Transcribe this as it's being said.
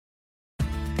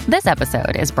This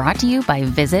episode is brought to you by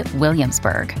Visit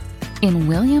Williamsburg. In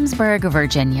Williamsburg,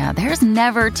 Virginia, there's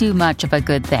never too much of a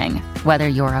good thing. Whether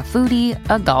you're a foodie,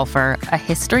 a golfer, a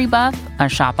history buff, a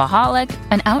shopaholic,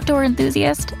 an outdoor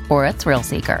enthusiast, or a thrill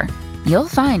seeker, you'll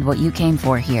find what you came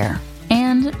for here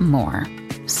and more.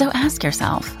 So ask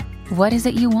yourself, what is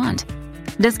it you want?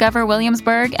 Discover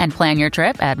Williamsburg and plan your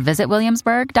trip at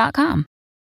visitwilliamsburg.com.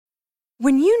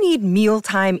 When you need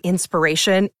mealtime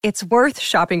inspiration, it's worth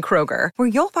shopping Kroger, where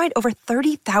you'll find over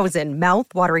 30,000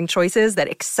 mouth-watering choices that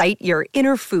excite your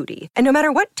inner foodie. And no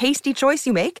matter what tasty choice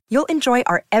you make, you'll enjoy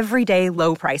our everyday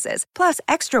low prices, plus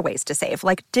extra ways to save,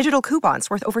 like digital coupons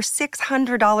worth over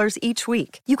 $600 each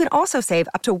week. You can also save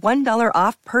up to $1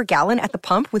 off per gallon at the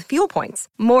pump with fuel points.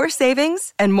 More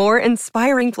savings and more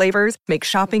inspiring flavors make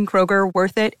shopping Kroger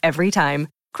worth it every time.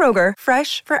 Kroger,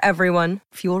 fresh for everyone.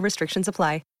 Fuel restrictions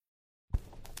apply.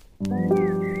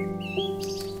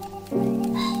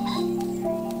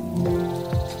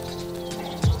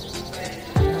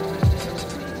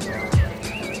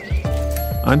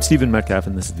 I'm Stephen Metcalf,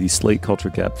 and this is the Slate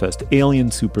Culture Gabfest Alien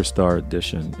Superstar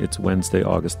Edition. It's Wednesday,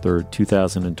 August 3rd,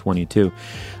 2022.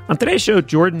 On today's show,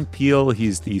 Jordan Peele,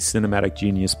 he's the cinematic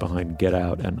genius behind Get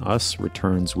Out and Us,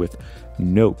 returns with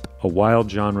Nope, a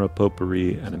wild genre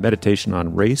potpourri and a meditation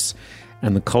on race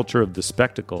and the culture of the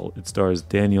spectacle. It stars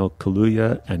Daniel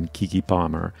Kaluuya and Keke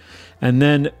Palmer. And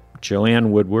then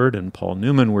Joanne Woodward and Paul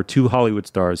Newman were two Hollywood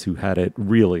stars who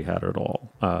really had it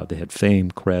all. They had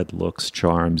fame, cred, looks,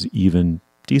 charms, even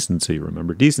decency.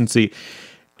 Remember decency.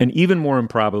 And even more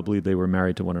improbably, they were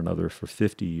married to one another for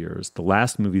 50 years. The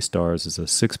Last Movie Stars is a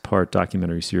 6-part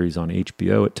documentary series on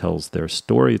HBO. It tells their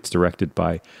story. It's directed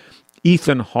by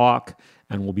Ethan Hawke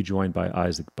and will be joined by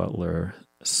Isaac Butler,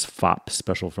 SFOP,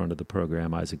 special friend of the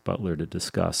program, Isaac Butler, to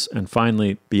discuss. And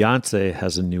finally, Beyonce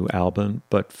has a new album.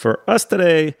 But for us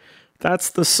today,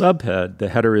 that's the subhead. The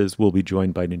header is we'll be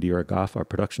joined by Nadira Goff, our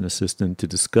production assistant, to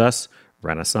discuss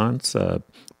Renaissance,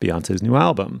 Beyonce's new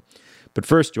album. But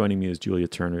first, joining me is Julia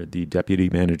Turner, the deputy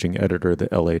managing editor of the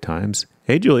LA Times.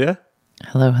 Hey, Julia.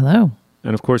 Hello, hello.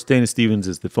 And of course, Dana Stevens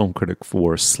is the film critic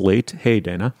for Slate. Hey,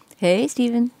 Dana. Hey,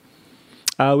 Stephen.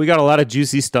 We got a lot of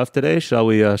juicy stuff today. Shall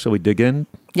we dig in?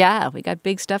 Yeah, we got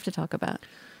big stuff to talk about.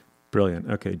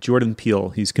 Brilliant. Okay, Jordan Peele,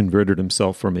 he's converted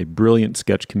himself from a brilliant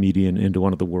sketch comedian into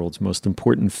one of the world's most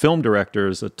important film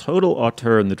directors, a total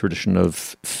auteur in the tradition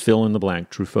of fill-in-the-blank,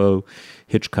 Truffaut,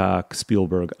 Hitchcock,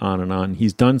 Spielberg, on and on.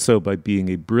 He's done so by being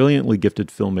a brilliantly gifted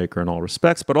filmmaker in all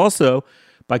respects, but also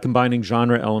by combining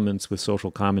genre elements with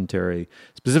social commentary,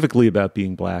 specifically about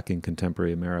being black in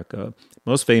contemporary America.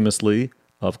 Most famously,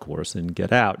 of course, in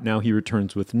Get Out. Now he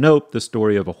returns with Nope, the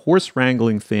story of a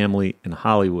horse-wrangling family in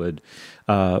Hollywood.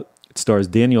 It stars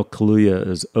Daniel Kaluuya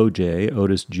as O.J.,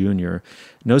 Otis Jr.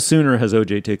 No sooner has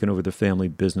O.J. taken over the family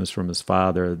business from his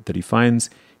father that he finds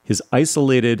his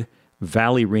isolated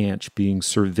valley ranch being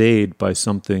surveyed by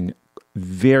something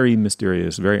very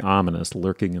mysterious, very ominous,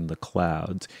 lurking in the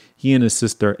clouds. He and his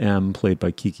sister M, played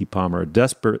by Keke Palmer, are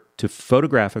desperate to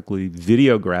photographically,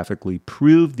 videographically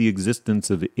prove the existence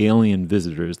of alien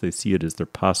visitors. They see it as their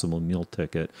possible meal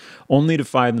ticket, only to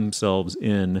find themselves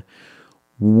in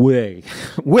way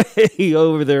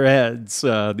over their heads.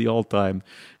 The all-time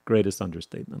greatest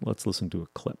understatement. Let's listen to a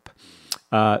clip.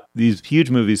 These huge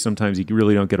movies, sometimes you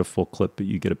really don't get a full clip, but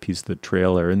you get a piece of the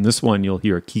trailer. In this one, you'll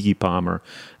hear Keke Palmer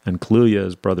and Kaluuya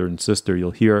as brother and sister. You'll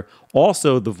hear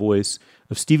also the voice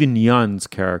of Steven Yeun's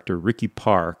character, Ricky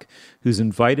Park, who's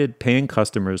invited paying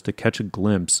customers to catch a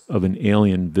glimpse of an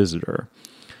alien visitor.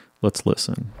 Let's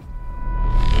listen.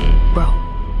 Bro,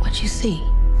 what you see?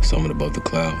 Something above the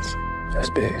clouds. That's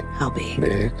big. How big?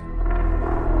 Big.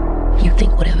 You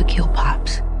think whatever killed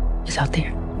Pops is out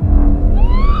there?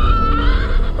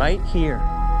 Right here,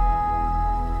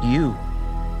 you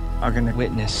are going to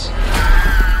witness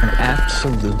an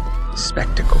absolute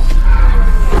spectacle.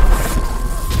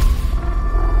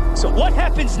 So what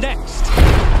happens next?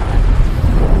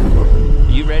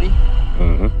 Are you ready?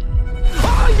 Mm-hmm.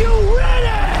 Are you ready?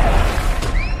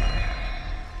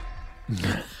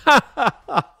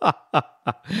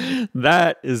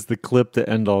 That is the clip to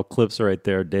end all clips right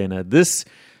there, Dana. This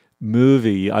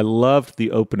movie, I loved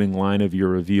the opening line of your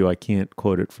review. I can't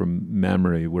quote it from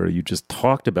memory, where you just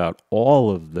talked about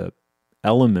all of the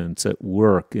elements at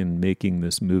work in making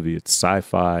this movie. It's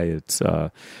sci-fi, it's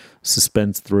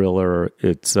suspense thriller,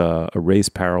 it's a race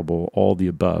parable, all the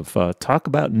above. Talk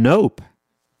about Nope.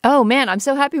 Oh, man, I'm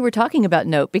so happy we're talking about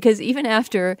Nope, because even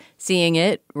after seeing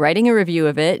it, writing a review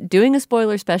of it, doing a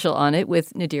spoiler special on it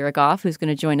with Nadira Goff, who's going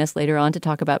to join us later on to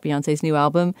talk about Beyonce's new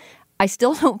album, I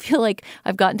still don't feel like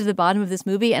I've gotten to the bottom of this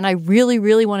movie, and I really,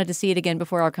 really wanted to see it again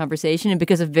before our conversation. And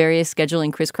because of various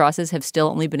scheduling crisscrosses, have still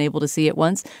only been able to see it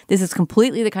once. This is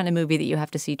completely the kind of movie that you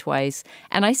have to see twice.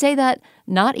 And I say that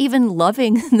not even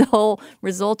loving the whole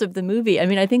result of the movie. I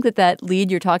mean, I think that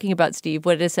lead you're talking about, Steve,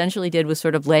 what it essentially did was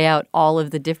sort of lay out all of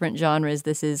the different genres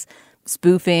this is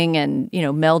spoofing and, you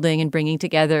know, melding and bringing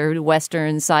together: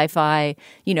 Western, sci-fi,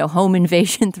 you know, home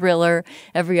invasion thriller,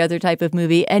 every other type of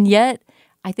movie. And yet,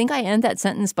 I think I end that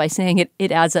sentence by saying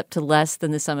it adds up to less than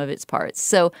the sum of its parts.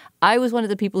 So I was one of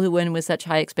the people who went in with such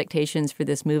high expectations for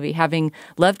this movie, having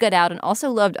loved Get Out and also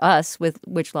loved Us, with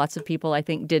which lots of people I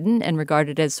think didn't, and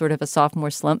regarded as sort of a sophomore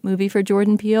slump movie for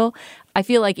Jordan Peele. I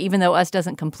feel like even though Us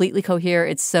doesn't completely cohere,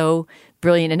 it's so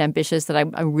brilliant and ambitious that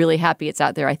I'm really happy it's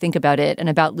out there. I think about it and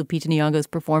about Lupita Nyong'o's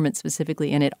performance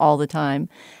specifically in it all the time.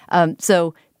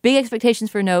 So big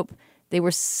expectations for Nope. They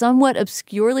were somewhat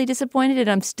obscurely disappointed, and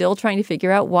I'm still trying to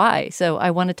figure out why. So I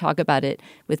want to talk about it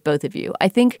with both of you. I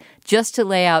think just to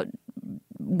lay out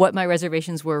what my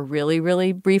reservations were really,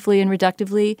 really briefly and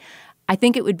reductively, I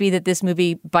think it would be that this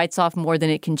movie bites off more than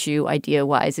it can chew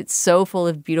idea-wise. It's so full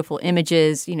of beautiful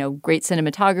images, you know, great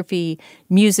cinematography,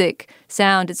 music,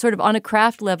 sound. It's sort of on a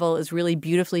craft level is really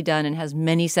beautifully done and has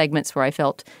many segments where I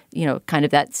felt, you know, kind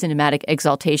of that cinematic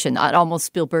exaltation, that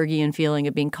almost Spielbergian feeling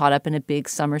of being caught up in a big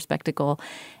summer spectacle.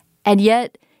 And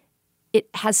yet it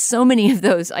has so many of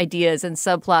those ideas and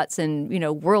subplots and, you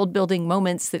know, world-building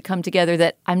moments that come together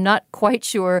that I'm not quite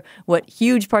sure what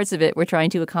huge parts of it we're trying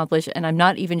to accomplish, and I'm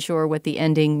not even sure what the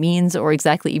ending means or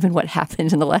exactly even what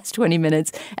happened in the last 20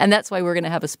 minutes. And that's why we're going to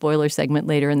have a spoiler segment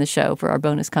later in the show for our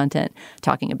bonus content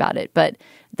talking about it. But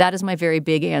that is my very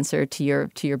big answer to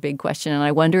your big question. And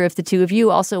I wonder if the two of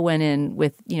you also went in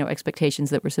with, you know, expectations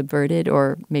that were subverted,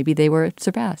 or maybe they were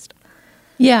surpassed.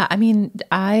 Yeah, I mean,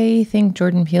 I think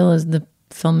Jordan Peele is the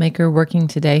filmmaker working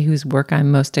today whose work I'm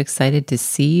most excited to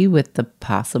see, with the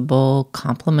possible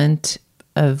complement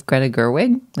of Greta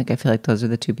Gerwig. Like, I feel like those are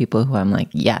the two people who I'm like,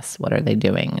 yes, what are they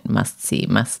doing? Must see,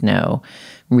 must know,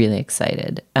 really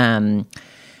excited. I'm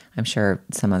sure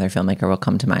some other filmmaker will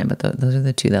come to mind, but those are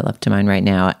the two that leapt to mind right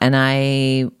now. And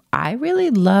I really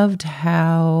loved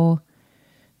how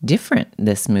different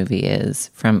this movie is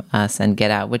from Us and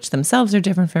Get Out, which themselves are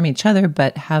different from each other,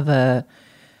 but have a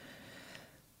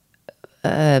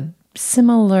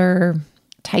similar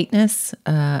tightness,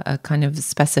 a kind of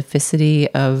specificity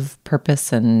of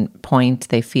purpose and point.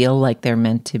 They feel like they're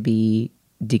meant to be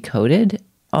decoded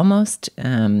almost.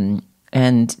 And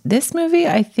this movie,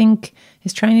 I think,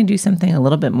 is trying to do something a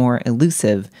little bit more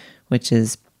elusive, which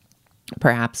is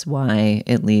perhaps why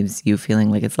it leaves you feeling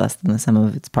like it's less than the sum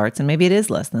of its parts. And maybe it is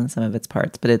less than the sum of its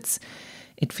parts, but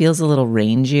it feels a little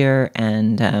rangier.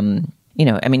 And, you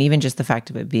know, I mean, even just the fact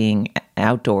of it being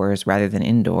outdoors rather than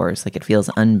indoors, like, it feels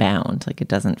unbound. Like, it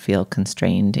doesn't feel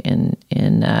constrained in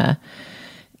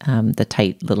the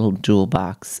tight little jewel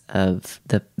box of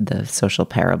the social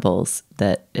parables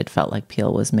that it felt like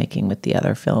Peele was making with the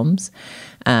other films.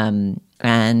 And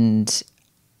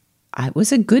it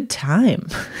was a good time.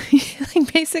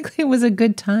 Like, basically, it was a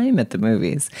good time at the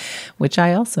movies, which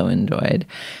I also enjoyed.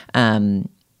 You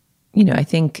know, I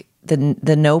think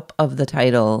the nope of the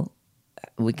title,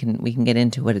 we can get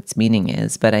into what its meaning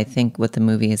is, but I think what the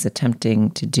movie is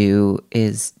attempting to do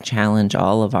is challenge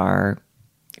all of our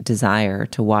desire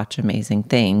to watch amazing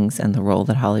things and the role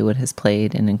that Hollywood has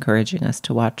played in encouraging us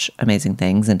to watch amazing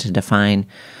things and to define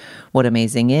what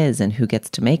amazing is and who gets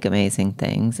to make amazing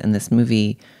things. And this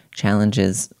movie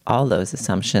challenges all those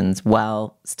assumptions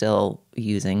while still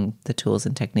using the tools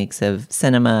and techniques of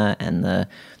cinema and the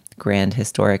grand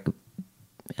historic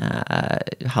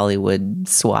Hollywood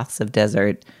swaths of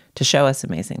desert to show us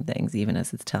amazing things, even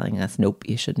as it's telling us, nope,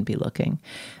 you shouldn't be looking.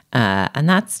 And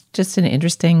that's just an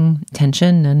interesting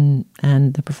tension,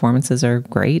 and the performances are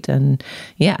great. And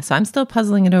yeah, so I'm still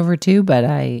puzzling it over too, but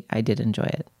I did enjoy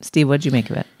it. Steve, what did you make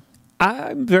of it?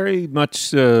 I'm very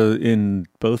much in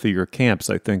both of your camps,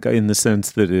 I think, in the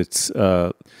sense that it's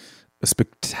a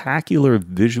spectacular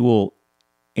visual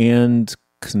and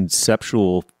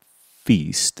conceptual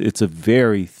feast. It's a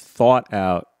very thought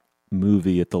out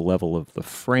movie at the level of the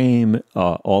frame,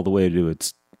 all the way to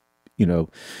its, you know,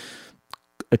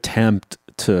 attempt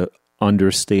to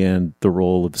understand the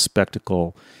role of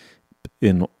spectacle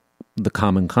in the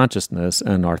common consciousness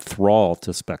and our thrall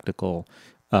to spectacle,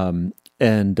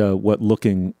 and what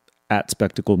looking at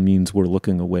spectacle means we're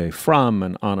looking away from,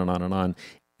 and on and on and on.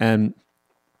 And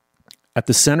at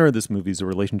the center of this movie is a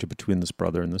relationship between this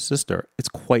brother and this sister. It's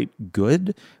quite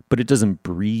good, but it doesn't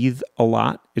breathe a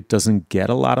lot. It doesn't get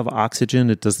a lot of oxygen.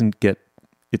 It doesn't get.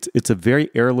 It's a very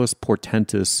airless,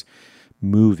 portentous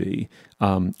movie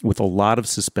with a lot of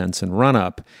suspense and run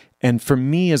up. And for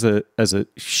me, as a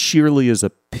sheerly as a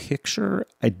picture,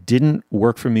 it didn't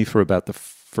work for me for about the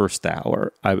first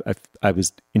hour. I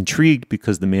was intrigued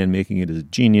because the man making it is a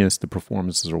genius. The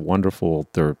performances are wonderful.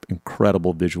 They're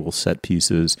incredible visual set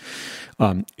pieces.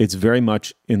 It's very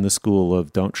much in the school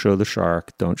of don't show the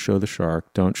shark, don't show the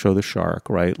shark, don't show the shark,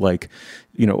 right? Like,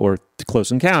 you know, or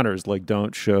Close Encounters, like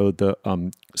don't show the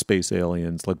space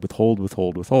aliens, like withhold,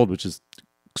 which is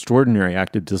extraordinary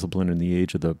active discipline in the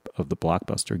age of the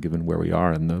blockbuster, given where we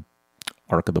are in the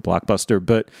arc of the blockbuster.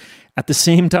 But at the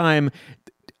same time,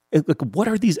 like, what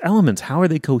are these elements? How are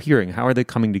they cohering? How are they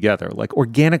coming together? Like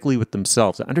organically with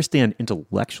themselves. I understand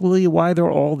intellectually why they're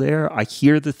all there. I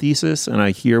hear the thesis and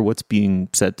I hear what's being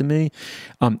said to me.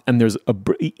 And there's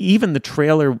even the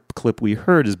trailer clip we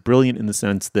heard is brilliant in the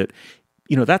sense that,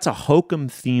 you know, that's a hokum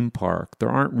theme park. There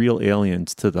aren't real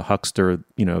aliens to the huckster,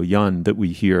 you know, Yun that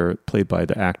we hear played by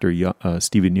the actor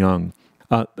Stephen Young.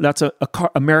 That's a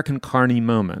American Carney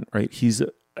moment, right? He's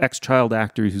an ex-child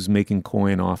actor who's making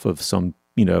coin off of some,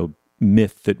 you know,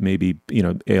 myth that maybe, you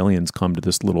know, aliens come to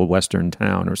this little Western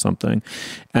town or something.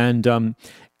 And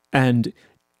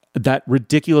that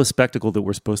ridiculous spectacle that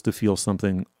we're supposed to feel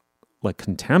something like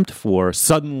contempt for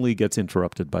suddenly gets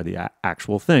interrupted by the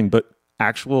actual thing. But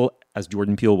actual, as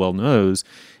Jordan Peele well knows,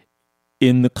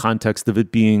 in the context of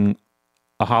it being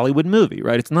a Hollywood movie,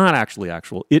 right? It's not actually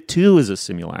actual. It too is a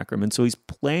simulacrum. And so he's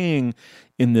playing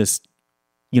in this,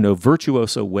 you know,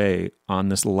 virtuoso way on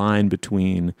this line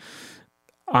between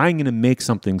I'm going to make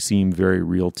something seem very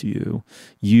real to you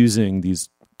using these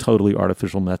totally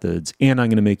artificial methods, and I'm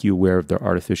going to make you aware of their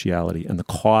artificiality and the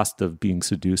cost of being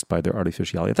seduced by their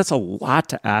artificiality. That's a lot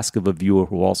to ask of a viewer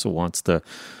who also wants to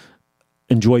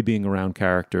enjoy being around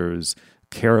characters,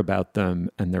 care about them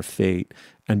and their fate,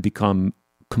 and become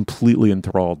completely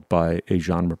enthralled by a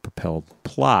genre-propelled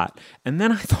plot. And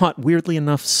then I thought, weirdly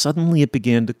enough, suddenly it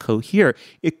began to cohere.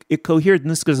 It cohered, and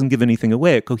this doesn't give anything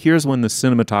away. It coheres when the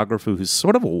cinematographer, who's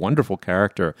sort of a wonderful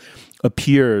character,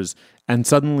 appears, and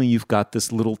suddenly you've got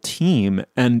this little team,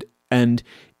 and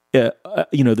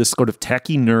you know, this sort of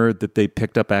techie nerd that they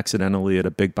picked up accidentally at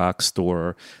a big box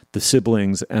store, the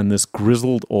siblings, and this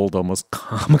grizzled old, almost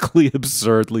comically,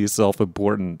 absurdly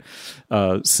self-important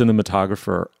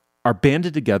cinematographer are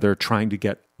banded together trying to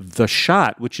get the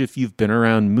shot, which if you've been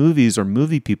around movies or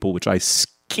movie people, which I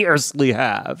scarcely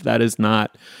have, that is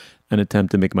not an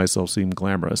attempt to make myself seem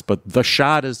glamorous, but the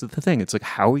shot is the thing. It's like,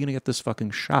 how are we going to get this fucking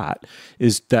shot?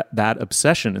 Is that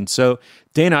obsession? And so,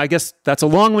 Dana, I guess that's a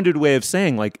long-winded way of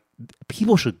saying, like,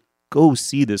 people should go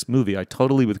see this movie. I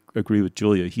totally agree with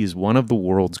Julia. He's one of the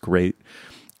world's great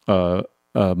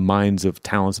minds of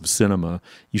talents of cinema.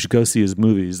 You should go see his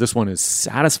movies. This one is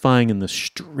satisfying in the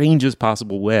strangest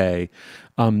possible way,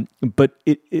 but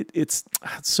it's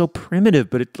so primitive.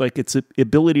 But its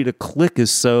ability to click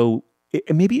is so.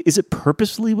 Maybe is it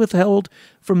purposely withheld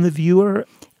from the viewer?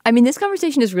 I mean, this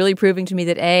conversation is really proving to me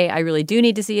that A, I really do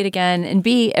need to see it again, and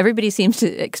B, everybody seems to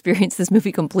experience this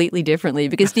movie completely differently.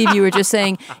 Because, Steve, you were just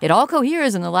saying it all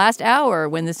coheres in the last hour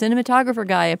when the cinematographer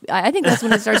guy, I think that's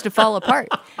when it starts to fall apart.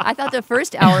 I thought the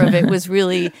first hour of it was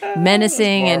really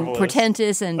menacing and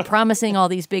portentous and promising all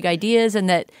these big ideas, and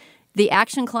that the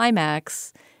action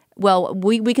climax... Well,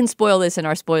 we can spoil this in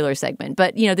our spoiler segment,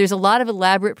 but, you know, there's a lot of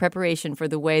elaborate preparation for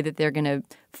the way that they're going to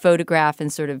photograph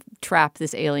and sort of trap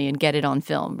this alien, get it on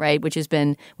film, right? Which has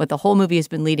been what the whole movie has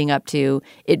been leading up to.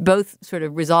 It both sort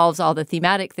of resolves all the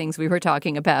thematic things we were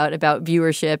talking about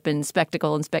viewership and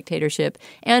spectacle and spectatorship,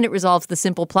 and it resolves the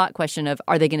simple plot question of,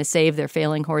 are they going to save their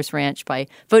failing horse ranch by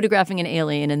photographing an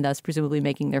alien and thus presumably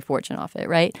making their fortune off it,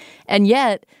 right? And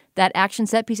yet... that action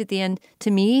set piece at the end,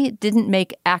 to me, didn't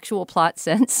make actual plot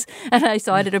sense. And I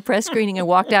saw it at a press screening and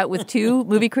walked out with two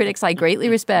movie critics I greatly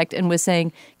respect and was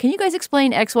saying, can you guys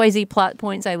explain XYZ plot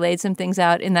points? I laid some things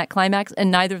out in that climax, and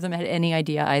neither of them had any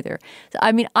idea either. So,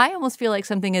 I mean, I almost feel like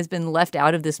something has been left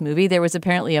out of this movie. There was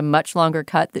apparently a much longer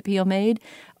cut that Peele made,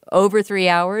 over 3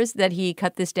 hours, that he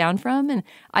cut this down from. And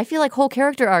I feel like whole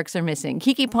character arcs are missing.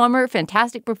 Keke Palmer,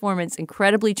 fantastic performance,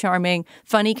 incredibly charming,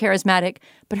 funny, charismatic,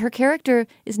 but her character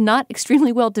is not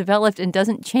extremely well developed and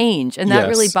doesn't change. And that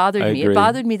really bothered me. It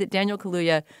bothered me that Daniel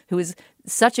Kaluuya, who is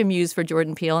such a muse for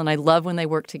Jordan Peele, and I love when they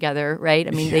work together, right?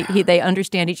 I mean, they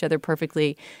understand each other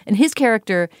perfectly. And his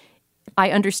character,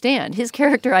 I understand. His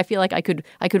character, I feel like I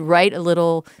could write a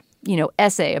little...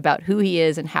 essay about who he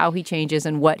is and how he changes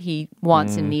and what he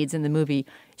wants and needs in the movie.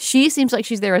 She seems like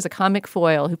she's there as a comic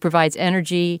foil who provides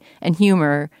energy and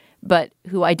humor, but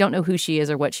who I don't know who she is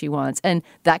or what she wants. And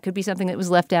that could be something that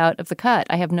was left out of the cut.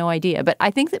 I have no idea. But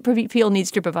I think that Peele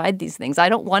needs to provide these things. I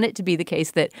don't want it to be the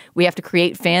case that we have to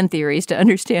create fan theories to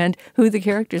understand who the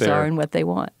characters are and what they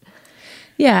want.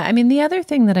 Yeah, I mean, the other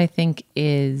thing that I think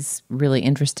is really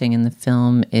interesting in the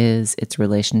film is its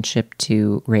relationship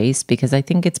to race, because I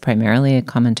think it's primarily a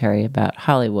commentary about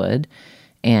Hollywood,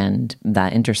 and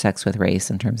that intersects with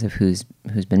race in terms of who's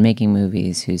been making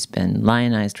movies, who's been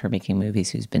lionized for making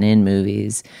movies, who's been in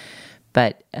movies.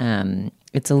 But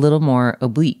it's a little more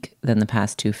oblique than the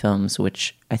past two films,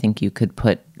 which I think you could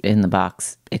put in the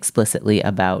box explicitly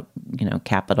about,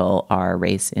 capital R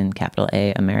race in capital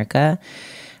A America.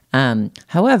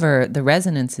 However, the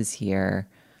resonance is here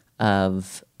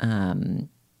of the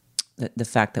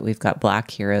fact that we've got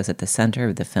Black heroes at the center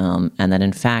of the film, and that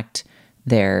in fact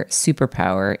their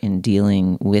superpower in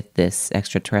dealing with this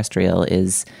extraterrestrial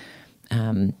is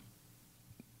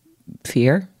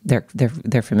fear,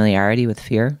 their familiarity with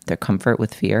fear, their comfort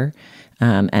with fear,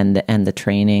 and the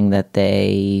training that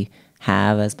they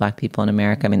have as Black people in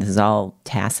America. I mean, this is all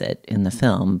tacit in the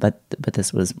film, but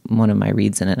this was one of my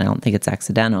reads in it, and I don't think it's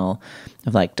accidental,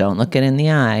 of like, don't look it in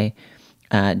the eye,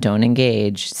 don't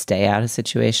engage, stay out of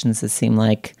situations that seem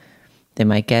like they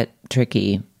might get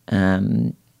tricky,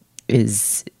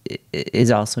 is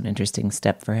also an interesting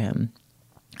step for him.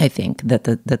 I think that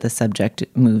the subject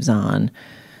moves on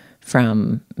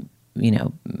from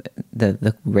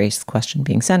the race question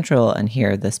being central, and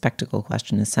here the spectacle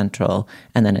question is central,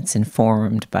 and then it's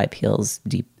informed by Peele's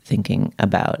deep thinking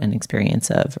about an experience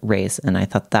of race. And I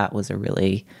thought that was a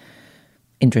really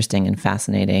interesting and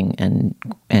fascinating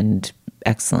and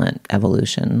excellent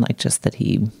evolution, like just that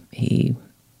he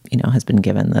has been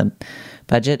given the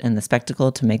budget and the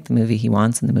spectacle to make the movie he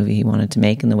wants, and the movie he wanted to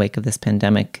make in the wake of this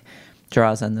pandemic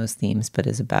draws on those themes, but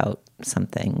is about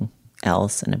something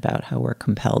else, and about how we're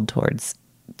compelled towards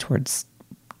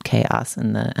chaos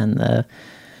and the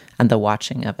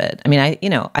watching of it. I mean, I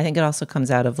think it also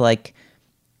comes out of like,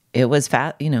 it was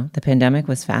the pandemic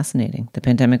was fascinating. The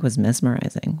pandemic was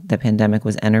mesmerizing. The pandemic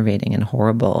was enervating and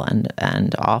horrible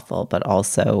and awful, but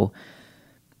also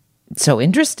so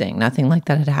interesting. Nothing like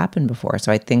that had happened before.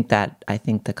 So I think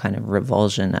the kind of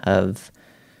revulsion of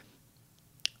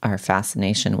our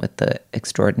fascination with the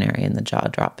extraordinary and the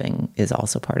jaw-dropping is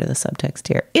also part of the subtext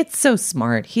here. It's so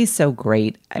smart. He's so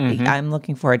great. Mm-hmm. I'm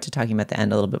looking forward to talking about the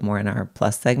end a little bit more in our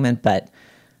Plus segment, but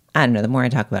I don't know, the more I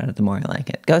talk about it, the more I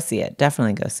like it. Go see it.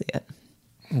 Definitely go see it.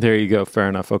 There you go. Fair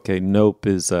enough. Okay, Nope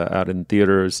is out in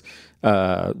theaters.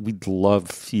 We'd love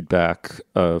feedback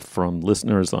from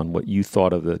listeners on what you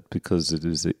thought of it, because it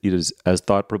is as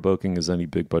thought-provoking as any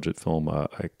big-budget film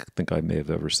I think I may have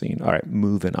ever seen. All right,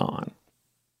 moving on.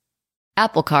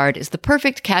 Apple Card is the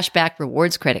perfect cashback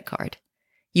rewards credit card.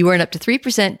 You earn up to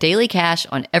 3% daily cash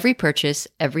on every purchase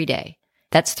every day.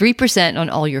 That's 3% on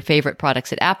all your favorite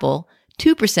products at Apple,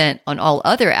 2% on all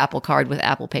other Apple Card with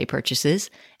Apple Pay purchases,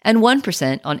 and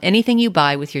 1% on anything you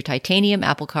buy with your titanium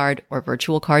Apple Card or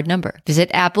virtual card number. Visit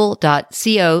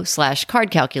apple.co/card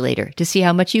calculator to see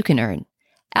how much you can earn.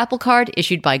 Apple Card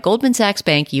issued by Goldman Sachs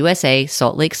Bank USA,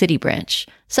 Salt Lake City branch.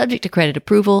 Subject to credit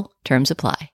approval. Terms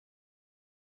apply.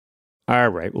 All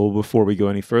right. Well, before we go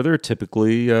any further,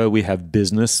 typically we have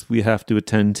business we have to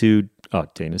attend to.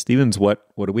 Dana Stevens, what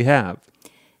do we have?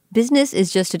 Business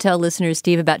is just to tell listeners,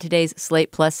 Steve, about today's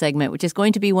Slate Plus segment, which is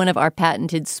going to be one of our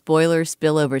patented spoiler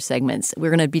spillover segments. We're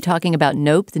going to be talking about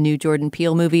Nope, the new Jordan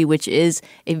Peele movie, which is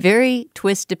a very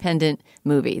twist-dependent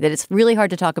movie that it's really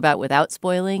hard to talk about without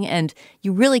spoiling, and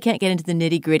you really can't get into the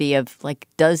nitty-gritty of, like,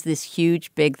 does this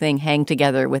huge, big thing hang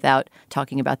together without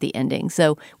talking about the ending?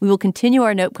 So we will continue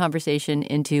our Nope conversation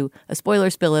into a spoiler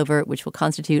spillover, which will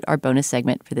constitute our bonus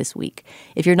segment for this week.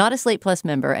 If you're not a Slate Plus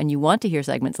member and you want to hear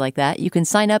segments like that, you can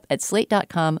sign up at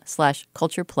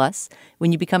slate.com/culture plus.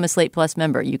 When you become a Slate Plus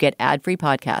member, you get ad-free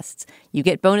podcasts. You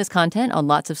get bonus content on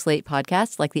lots of Slate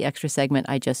podcasts, like the extra segment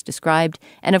I just described.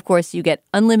 And of course, you get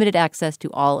unlimited access to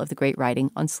all of the great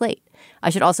writing on Slate. I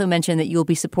should also mention that you will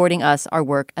be supporting us, our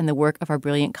work, and the work of our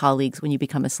brilliant colleagues when you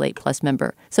become a Slate Plus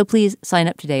member. So please sign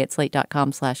up today at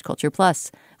slate.com/culture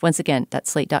plus. Once again,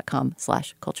 that's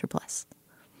slate.com/culture plus.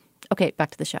 Okay, back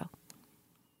to the show.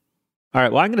 All right,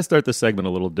 well, I'm going to start this segment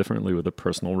a little differently with a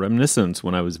personal reminiscence.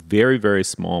 When I was very, very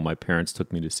small, my parents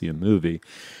took me to see a movie.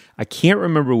 I can't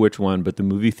remember which one, but the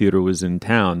movie theater was in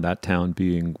town, that town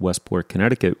being Westport,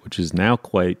 Connecticut, which is now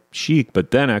quite chic,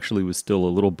 but then actually was still a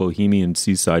little bohemian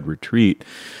seaside retreat,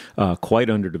 quite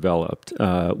underdeveloped.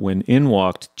 When in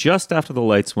walked, just after the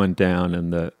lights went down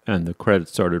and the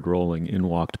credits started rolling, in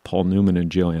walked Paul Newman and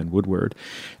Joanne Woodward.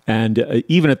 And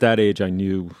even at that age, I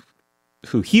knew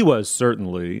who he was,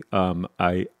 certainly.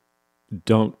 I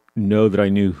don't know that I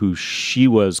knew who she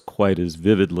was quite as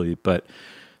vividly, but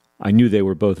I knew they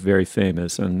were both very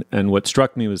famous. And what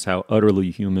struck me was how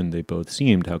utterly human they both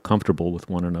seemed, how comfortable with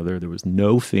one another. There was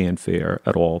no fanfare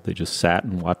at all. They just sat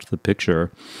and watched the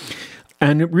picture.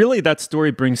 And really, that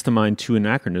story brings to mind two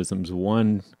anachronisms.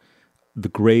 One, the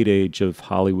great age of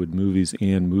Hollywood movies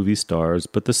and movie stars.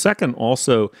 But the second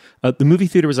also, the movie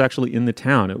theater was actually in the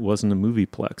town. It wasn't a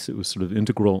movieplex. It was sort of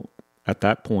integral at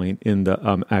that point in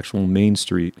the actual main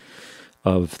street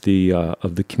of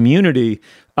the community.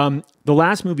 The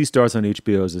Last Movie Stars on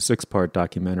HBO is a 6-part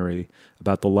documentary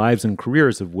about the lives and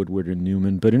careers of Woodward and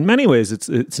Newman. But in many ways,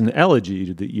 it's an elegy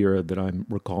to the era that I'm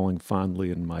recalling fondly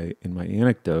in my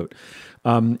anecdote.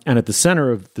 And at the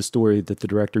center of the story that the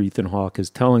director Ethan Hawke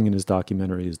is telling in his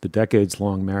documentary is the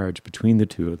decades-long marriage between the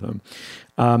two of them.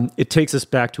 It takes us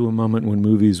back to a moment when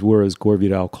movies were, as Gore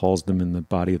Vidal calls them in the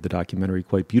body of the documentary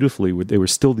quite beautifully, where they were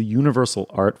still the universal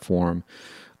art form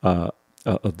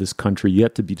of this country,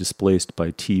 yet to be displaced by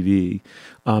TV.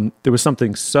 There was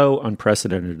something so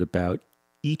unprecedented about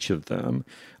each of them.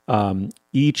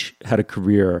 Each had a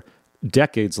career,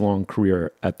 decades-long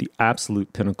career, at the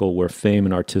absolute pinnacle where fame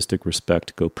and artistic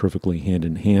respect go perfectly hand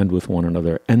in hand with one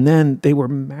another. And then they were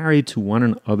married to one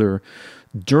another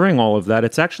during all of that.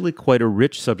 It's actually quite a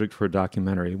rich subject for a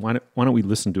documentary. Why don't we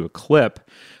listen to a clip?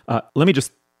 Let me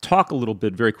just talk a little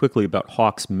bit very quickly about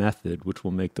Hawke's method, which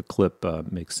will make the clip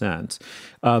make sense.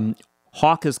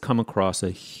 Hawke has come across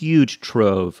a huge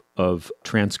trove of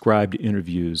transcribed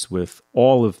interviews with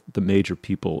all of the major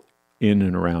people in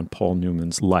and around Paul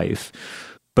Newman's life.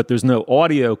 But there's no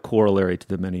audio corollary to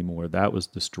them anymore. That was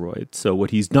destroyed. So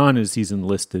what he's done is he's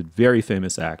enlisted very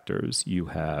famous actors. You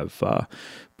have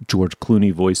George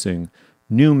Clooney voicing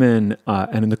Newman,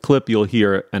 and in the clip you'll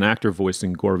hear an actor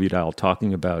voicing Gore Vidal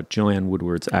talking about Joanne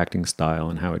Woodward's acting style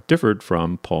and how it differed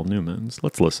from Paul Newman's.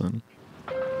 Let's listen.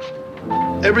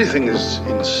 Everything is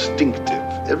instinctive.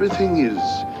 Everything is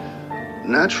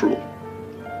natural.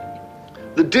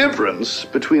 The difference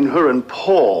between her and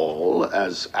Paul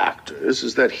as actors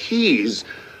is that he's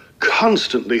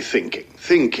constantly thinking.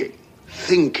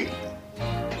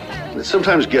 And it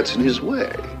sometimes gets in his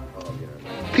way.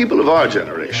 People of our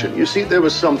generation, you see, there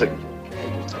was something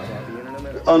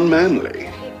unmanly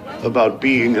about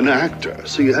being an actor.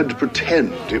 So you had to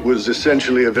pretend it was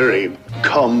essentially a very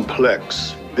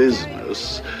complex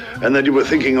business, and that you were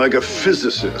thinking like a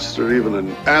physicist or even an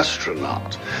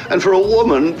astronaut. And for a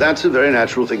woman, that's a very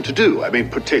natural thing to do. I mean,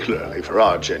 particularly for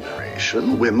our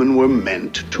generation, women were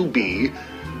meant to be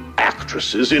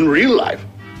actresses in real life,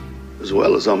 as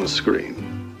well as on the screen.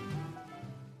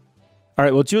 All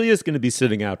right, well, Julia's going to be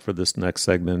sitting out for this next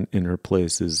segment. In her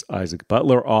place is Isaac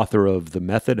Butler, author of The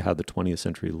Method, How the 20th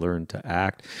Century Learned to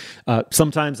Act.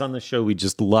 Sometimes on the show, we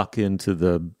just luck into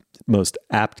the most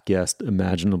apt guest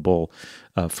imaginable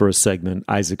for a segment.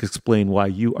 Isaac, explain why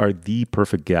you are the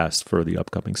perfect guest for the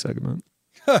upcoming segment.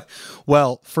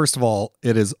 Well, first of all,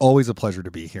 it is always a pleasure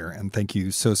to be here. And thank you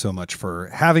so much for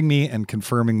having me and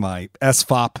confirming my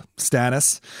SFOP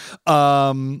status.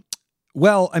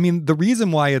 Well, I mean, the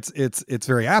reason why it's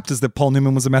very apt is that Paul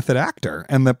Newman was a method actor,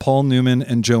 and that Paul Newman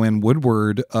and Joanne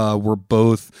Woodward were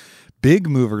both big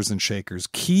movers and shakers,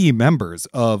 key members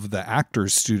of the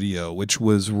Actors Studio, which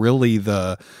was really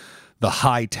the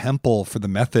high temple for the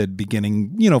method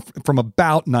beginning, from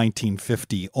about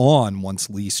 1950 on, once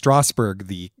Lee Strasberg,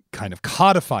 the kind of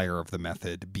codifier of the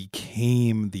method,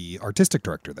 became the artistic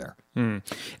director there.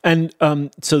 And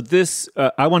so this,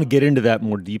 I want to get into that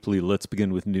more deeply. Let's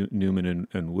begin with Newman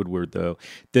and Woodward, though,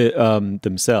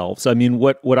 themselves. I mean,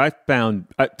 what I found,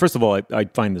 first of all, I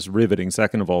find this riveting.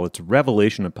 Second of all, it's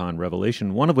revelation upon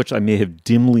revelation, one of which I may have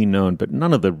dimly known, but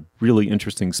none of the really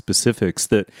interesting specifics,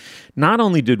 that not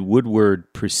only did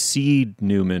Woodward precede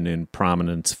Newman in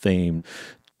prominence, fame,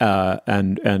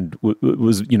 and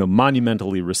was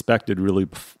monumentally respected really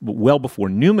well before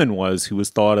Newman was, who was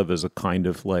thought of as a kind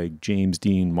of like James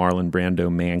Dean, Marlon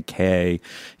Brando, Manquet,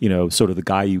 sort of the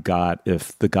guy you got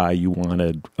if the guy you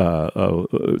wanted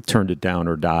turned it down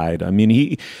or died. I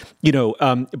mean,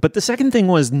 but the second thing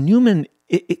was Newman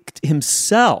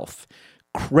himself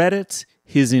credits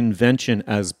his invention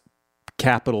as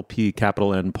capital P,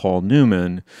 capital N, Paul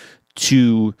Newman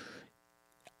to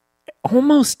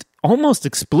almost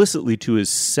explicitly to his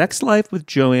sex life with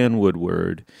Joanne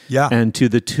Woodward, and to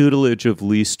the tutelage of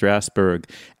Lee Strasberg.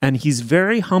 And he's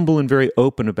very humble and very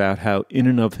open about how in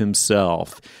and of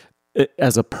himself,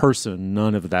 as a person,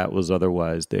 none of that was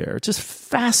otherwise there. Just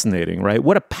fascinating, right?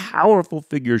 What a powerful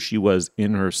figure she was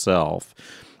in herself,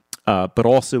 but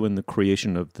also in the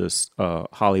creation of this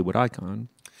Hollywood icon.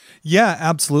 Yeah,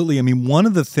 absolutely. I mean, one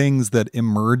of the things that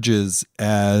emerges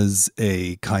as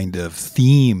a kind of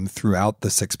theme throughout the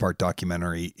 6-part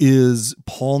documentary is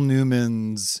Paul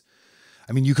Newman's,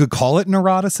 I mean, you could call it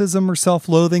neuroticism or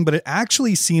self-loathing, but it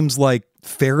actually seems like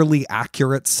fairly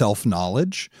accurate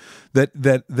self-knowledge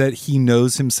that he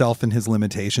knows himself and his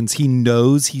limitations. He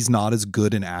knows he's not as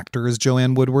good an actor as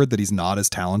Joanne Woodward, that he's not as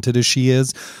talented as she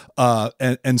is.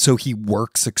 And so he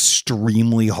works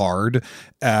extremely hard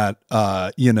at,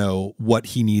 what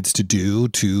he needs to do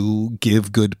to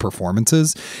give good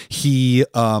performances. He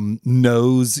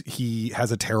knows he has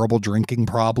a terrible drinking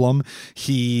problem.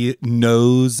 He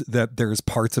knows that there's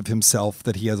parts of himself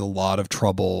that he has a lot of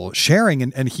trouble sharing.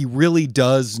 And he really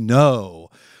does know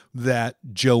that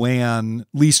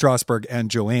Lee Strasberg and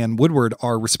Joanne Woodward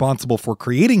are responsible for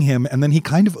creating him. And then he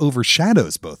kind of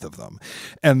overshadows both of them.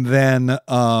 And then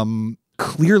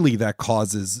clearly that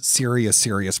causes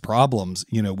serious problems,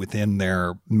 within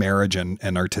their marriage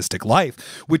and artistic life,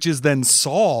 which is then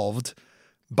solved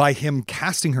by him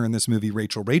casting her in this movie,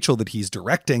 Rachel, that he's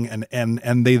directing.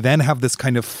 And they then have this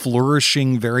kind of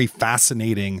flourishing, very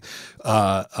fascinating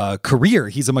career.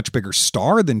 He's a much bigger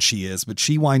star than she is, but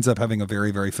she winds up having a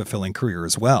very, very fulfilling career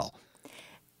as well.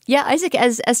 Yeah, Isaac,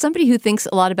 as somebody who thinks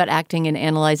a lot about acting and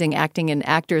analyzing acting and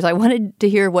actors, I wanted to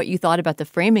hear what you thought about the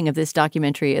framing of this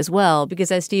documentary as well, because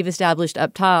as Steve established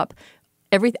up top,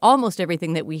 almost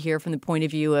everything that we hear from the point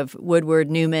of view of Woodward,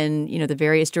 Newman, the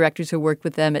various directors who worked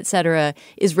with them, et cetera,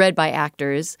 is read by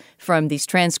actors from these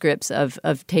transcripts of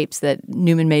tapes that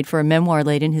Newman made for a memoir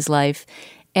late in his life.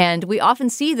 And we often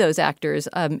see those actors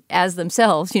as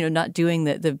themselves, not doing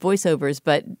the voiceovers,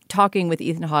 but talking with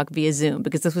Ethan Hawke via Zoom,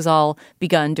 because this was all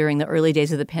begun during the early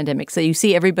days of the pandemic. So you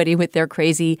see everybody with their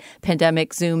crazy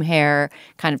pandemic Zoom hair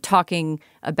kind of talking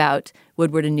about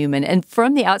Woodward and Newman. And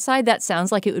from the outside, that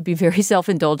sounds like it would be very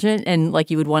self-indulgent and like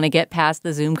you would want to get past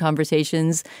the Zoom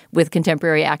conversations with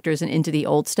contemporary actors and into the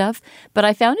old stuff. But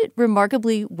I found it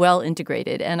remarkably well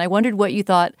integrated. And I wondered what you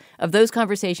thought of those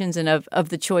conversations and of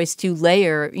the choice to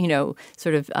layer,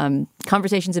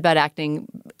 conversations about acting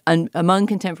among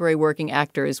contemporary working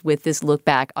actors with this look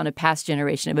back on a past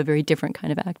generation of a very different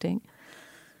kind of acting.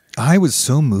 I was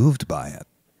so moved by it.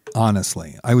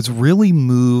 Honestly, I was really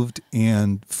moved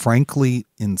and frankly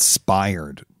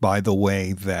inspired by the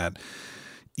way that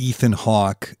Ethan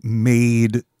Hawke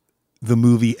made the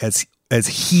movie as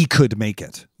he could make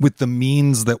it with the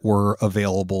means that were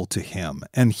available to him.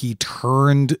 And he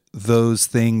turned those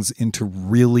things into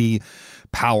really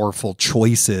powerful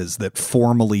choices that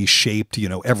formally shaped,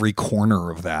 every corner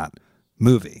of that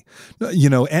movie.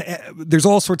 There's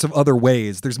all sorts of other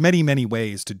ways. There's many, many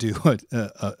ways to do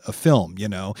a film,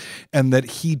 and that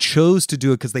he chose to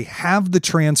do it because they have the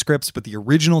transcripts, but the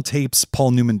original tapes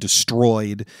Paul Newman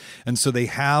destroyed. And so they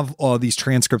have all these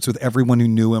transcripts with everyone who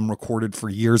knew him recorded for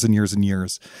years and years and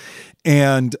years.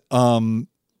 And,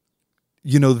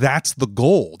 that's the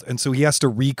gold. And so he has to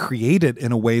recreate it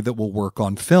in a way that will work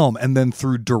on film. And then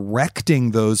through directing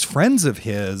those friends of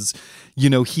his,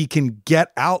 he can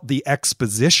get out the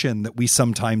exposition that we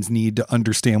sometimes need to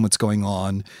understand what's going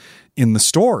on in the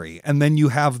story. And then you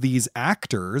have these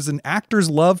actors, and actors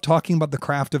love talking about the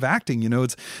craft of acting.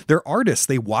 They're artists.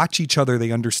 They watch each other.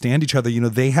 They understand each other.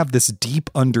 They have this deep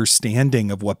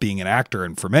understanding of what being an actor,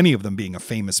 and for many of them being a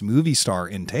famous movie star,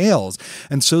 entails.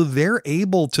 And so they're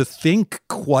able to think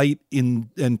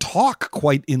and talk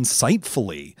quite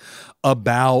insightfully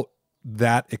about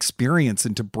that experience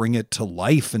and to bring it to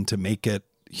life and to make it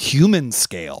human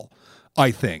scale, I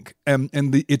think. And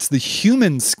it's the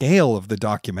human scale of the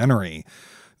documentary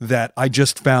that I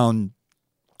just found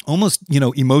almost,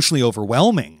 emotionally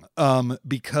overwhelming.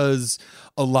 Because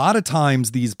a lot of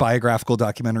times these biographical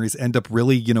documentaries end up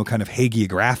really, kind of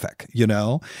hagiographic,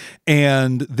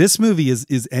 and this movie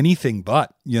is anything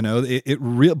but,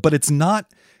 but it's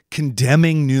not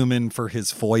condemning Newman for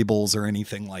his foibles or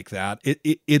anything like that.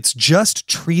 It's just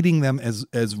treating them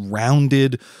as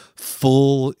rounded,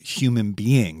 full human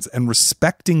beings, and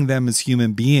respecting them as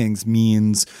human beings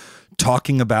means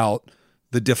talking about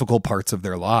the difficult parts of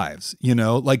their lives.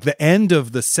 Like the end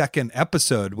of the second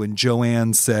episode when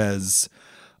Joanne says,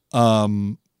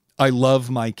 I love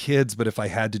my kids, but if I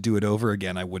had to do it over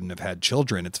again, I wouldn't have had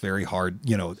children. It's very hard.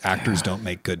 Actors don't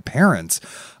make good parents.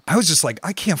 I was just like,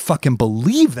 I can't fucking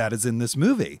believe that is in this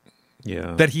movie.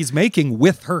 Yeah. That he's making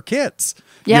with her kids,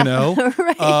 right.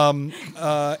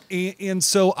 And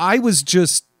so I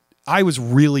was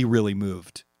really, really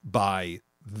moved by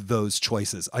those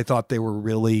choices. I thought they were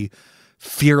really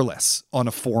fearless on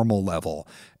a formal level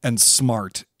and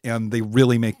smart, and they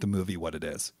really make the movie what it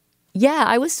is. Yeah,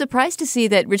 I was surprised to see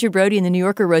that Richard Brody in The New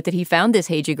Yorker wrote that he found this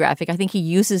hagiographic. I think he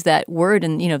uses that word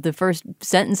in, the first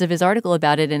sentence of his article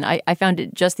about it. And I found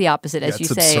it just the opposite, as you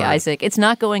say, absurd. Isaac. It's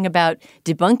not going about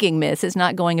debunking myths. It's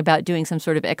not going about doing some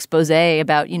sort of expose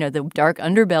about, the dark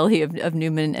underbelly of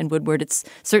Newman and Woodward. It's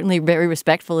certainly very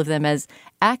respectful of them as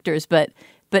actors, but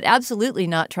absolutely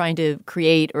not trying to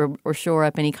create or shore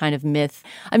up any kind of myth.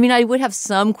 I mean, I would have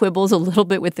some quibbles a little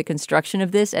bit with the construction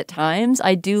of this at times.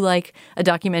 I do like a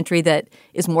documentary that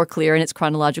is more clear in its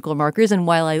chronological markers. And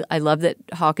while I love that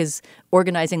Hawke is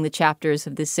organizing the chapters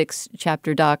of this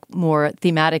 6-chapter doc more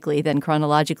thematically than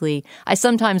chronologically, I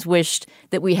sometimes wished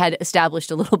that we had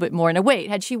established a little bit more. Now, wait,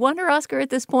 had she won her Oscar at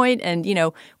this point? And,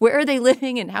 where are they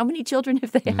living and how many children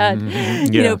have they had?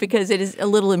 Because it is a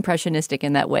little impressionistic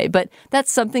in that way. But that's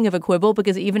something of a quibble,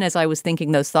 because even as I was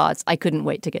thinking those thoughts, I couldn't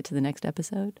wait to get to the next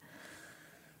episode.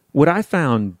 What I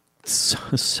found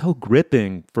so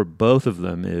gripping for both of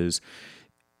them is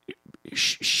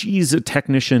she's a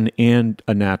technician and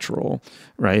a natural,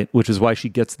 right? Which is why she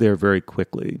gets there very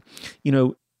quickly.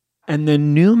 And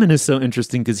then Newman is so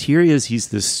interesting because here he is, he's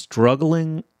this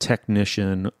struggling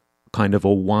technician, kind of a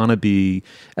wannabe,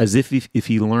 as if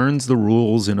he learns the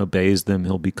rules and obeys them,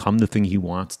 he'll become the thing he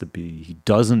wants to be. He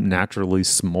doesn't naturally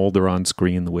smolder on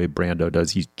screen the way Brando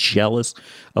does. He's jealous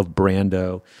of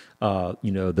Brando,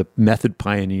 the method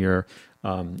pioneer,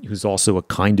 who's also a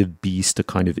kind of beast, a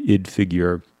kind of id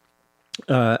figure.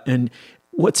 And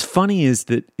what's funny is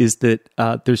that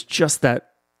there's just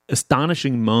that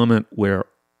astonishing moment where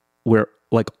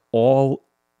like all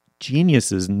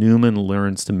geniuses, Newman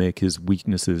learns to make his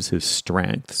weaknesses his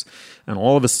strengths. And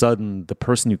all of a sudden, the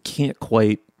person who can't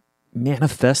quite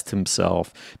manifest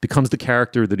himself becomes the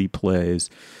character that he plays.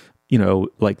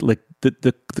 Like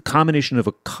the combination of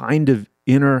a kind of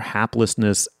inner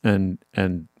haplessness and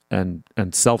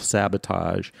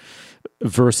self-sabotage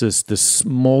versus the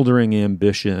smoldering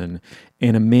ambition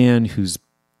and a man who's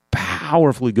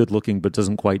powerfully good looking but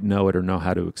doesn't quite know it or know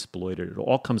how to exploit it. It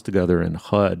all comes together in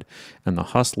HUD and The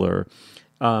Hustler.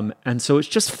 And so it's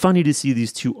just funny to see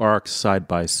these two arcs side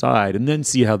by side and then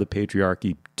see how the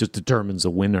patriarchy just determines a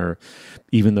winner,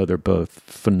 even though they're both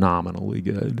phenomenally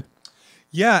good.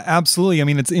 Yeah, absolutely. I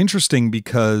mean, it's interesting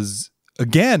because,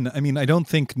 again, I don't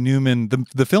think Newman,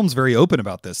 the film's very open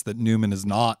about this, that Newman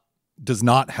does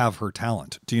not have her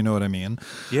talent. Do you know what I mean?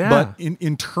 Yeah. But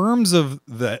in terms of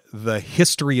the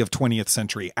history of 20th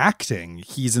century acting,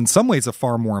 he's in some ways a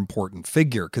far more important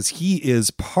figure because he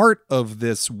is part of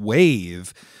this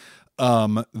wave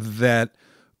that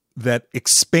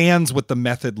expands what the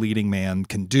method leading man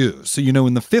can do. So,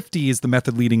 in the 50s, the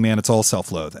method leading man, it's all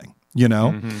self-loathing.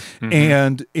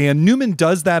 And Newman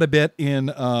does that a bit in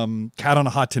Cat on a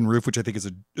Hot Tin Roof, which I think is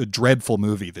a dreadful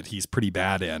movie that he's pretty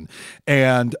bad in,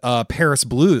 and Paris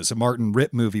Blues, a Martin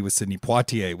Ritt movie with Sidney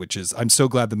Poitier, which is, I'm so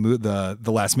glad the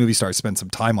Last Movie Star spent some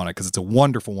time on it because it's a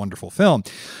wonderful, wonderful film.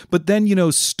 But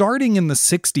then, starting in the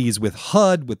 60s with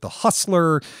HUD, with The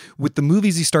Hustler, with the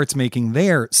movies he starts making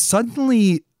there,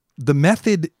 suddenly the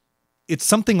method, it's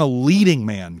something a leading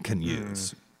man can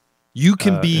use. You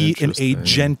can be an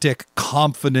agentic,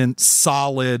 confident,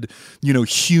 solid,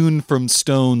 hewn from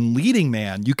stone leading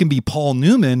man. You can be Paul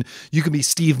Newman. You can be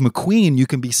Steve McQueen. You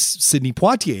can be Sidney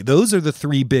Poitier. Those are the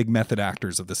three big method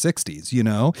actors of the 60s,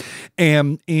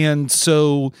 And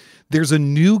so there's a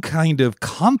new kind of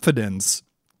confidence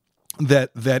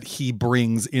that he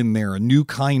brings in there, a new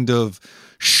kind of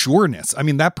sureness. I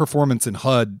mean, that performance in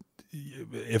HUD,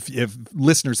 if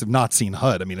listeners have not seen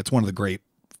HUD, it's one of the great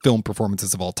film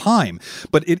performances of all time,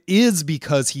 but it is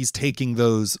because he's taking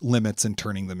those limits and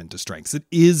turning them into strengths. It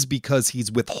is because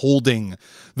he's withholding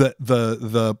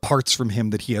the parts from him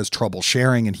that he has trouble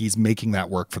sharing, and he's making that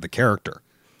work for the character.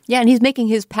 Yeah, and he's making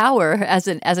his power as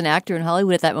an actor in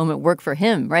Hollywood at that moment work for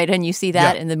him, right? And you see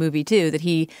that in the movie too, that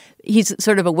he's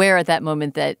sort of aware at that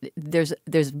moment that there's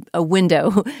a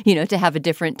window, to have a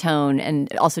different tone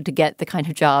and also to get the kind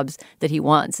of jobs that he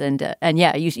wants. And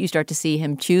you start to see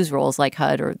him choose roles like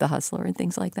HUD or The Hustler and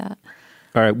things like that.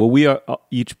 All right. Well, we are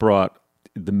each brought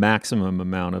the maximum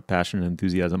amount of passion and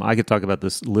enthusiasm. I could talk about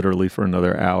this literally for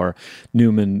another hour.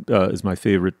 Newman is my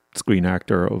favorite screen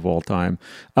actor of all time.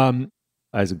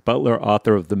 Isaac Butler,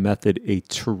 author of The Method, a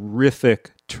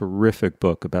terrific, terrific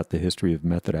book about the history of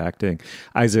method acting.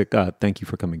 Isaac, thank you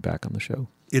for coming back on the show.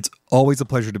 It's always a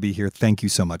pleasure to be here. Thank you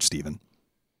so much, Stephen.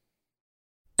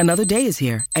 Another day is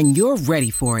here, and you're ready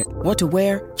for it. What to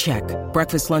wear? Check.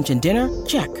 Breakfast, lunch, and dinner?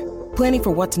 Check. Planning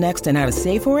for what's next and how to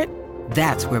save for it?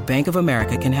 That's where Bank of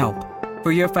America can help.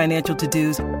 For your financial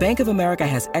to-dos, Bank of America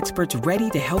has experts ready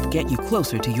to help get you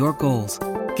closer to your goals.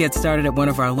 Get started at one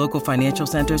of our local financial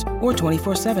centers or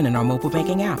 24/7 in our mobile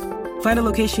banking app. Find a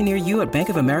location near you at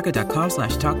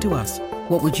bankofamerica.com/talktous.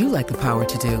 What would you like the power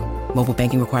to do? Mobile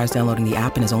banking requires downloading the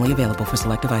app and is only available for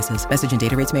select devices. Message and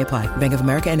data rates may apply. Bank of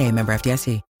America NA, member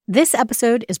FDIC. This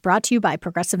episode is brought to you by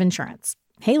Progressive Insurance.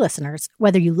 Hey, listeners,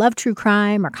 whether you love true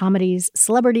crime or comedies,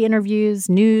 celebrity interviews,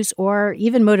 news, or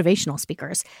even motivational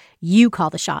speakers, you call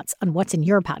the shots on what's in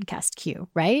your podcast queue,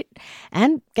 right?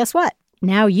 And guess what?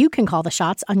 Now you can call the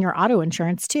shots on your auto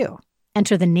insurance, too.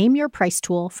 Enter the Name Your Price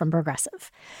tool from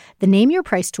Progressive. The Name Your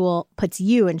Price tool puts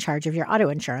you in charge of your auto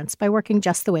insurance by working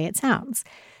just the way it sounds.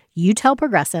 You tell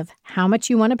Progressive how much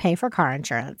you want to pay for car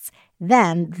insurance.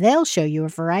 Then they'll show you a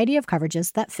variety of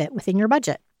coverages that fit within your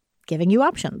budget, giving you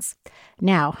options.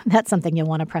 Now, that's something you'll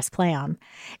want to press play on.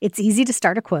 It's easy to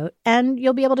start a quote, and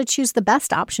you'll be able to choose the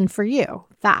best option for you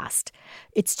fast.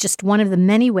 It's just one of the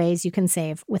many ways you can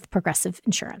save with Progressive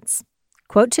Insurance.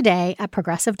 Quote today at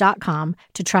Progressive.com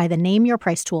to try the Name Your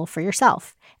Price tool for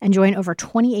yourself and join over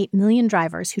 28 million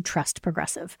drivers who trust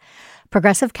Progressive.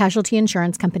 Progressive Casualty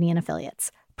Insurance Company and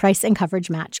Affiliates. Price and coverage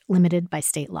match limited by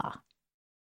state law.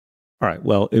 All right.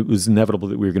 Well, it was inevitable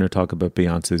that we were going to talk about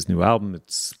Beyonce's new album.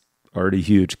 It's already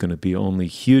huge, going to be only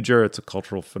huger. It's a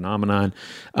cultural phenomenon.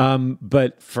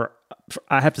 But for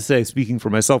I have to say, speaking for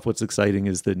myself, what's exciting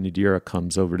is that Nadira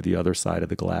comes over to the other side of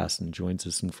the glass and joins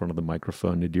us in front of the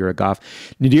microphone. Nadira Goffe.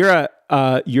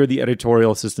 Nadira, you're the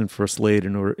editorial assistant for Slate,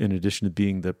 in addition to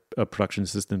being the production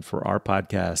assistant for our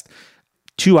podcast.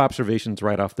 Two observations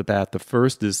right off the bat. The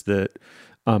first is that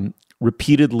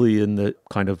repeatedly in the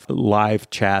kind of live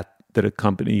chat that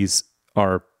accompanies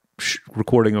our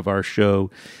recording of our show,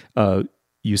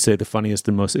 you say the funniest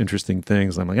and most interesting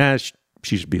things. I'm like,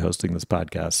 she should be hosting this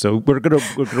podcast. So we're gonna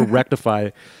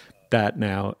rectify that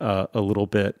now a little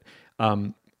bit.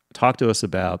 Talk to us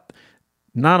about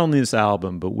not only this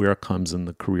album, but where it comes in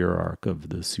the career arc of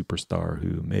the superstar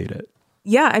who made it.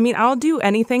 Yeah, I mean, I'll do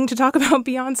anything to talk about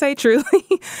Beyonce, truly,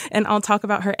 and I'll talk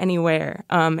about her anywhere.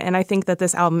 And I think that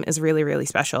this album is really, really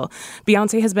special.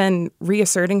 Beyonce has been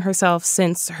reasserting herself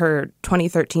since her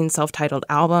 2013 self-titled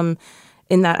album.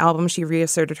 In that album, she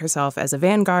reasserted herself as a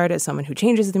vanguard, as someone who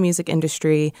changes the music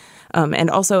industry, and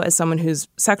also as someone who's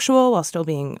sexual while still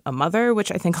being a mother,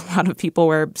 which I think a lot of people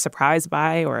were surprised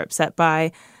by or upset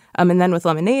by. And then with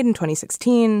Lemonade in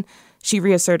 2016, she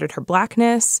reasserted her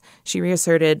Blackness. She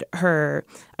reasserted her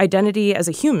identity as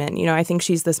a human. You know, I think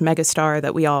she's this megastar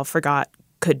that we all forgot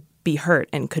could be hurt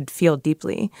and could feel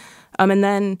deeply. And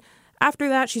then after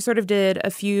that, she sort of did a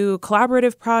few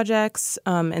collaborative projects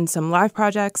and some live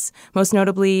projects, most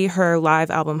notably her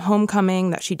live album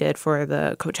Homecoming that she did for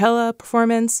the Coachella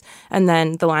performance, and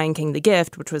then The Lion King, The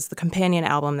Gift, which was the companion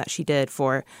album that she did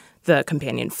for the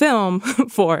companion film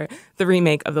for the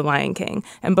remake of The Lion King.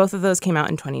 And both of those came out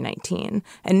in 2019.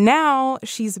 And now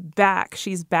she's back.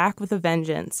 She's back with a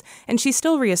vengeance. And she's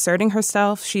still reasserting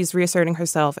herself. She's reasserting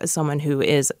herself as someone who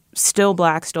is still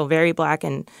Black, still very Black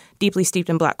and deeply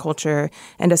steeped in Black culture,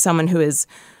 and as someone who is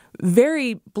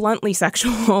very bluntly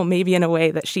sexual, maybe in a way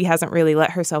that she hasn't really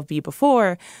let herself be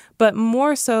before. But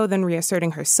more so than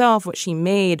reasserting herself, what she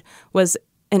made was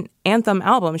an anthem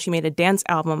album. She made a dance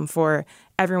album for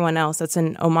everyone else. That's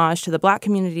an homage to the Black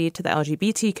community, to the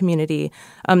LGBT community.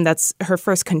 That's her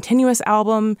first continuous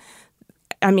album.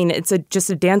 I mean, it's just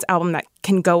a dance album that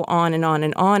can go on and on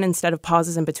and on instead of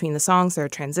pauses in between the songs. There are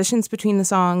transitions between the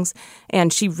songs.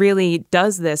 And she really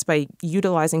does this by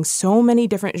utilizing so many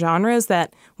different genres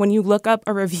that when you look up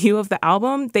a review of the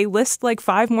album, they list like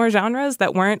 5 more genres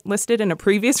that weren't listed in a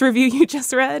previous review you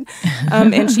just read.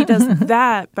 And she does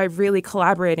that by really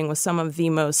collaborating with some of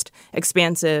the most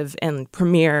expansive and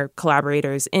premier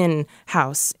collaborators in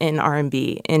house, in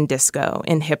R&B, in disco,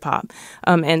 in hip hop.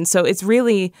 And so it's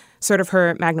really sort of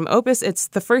her magnum opus. It's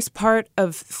the first part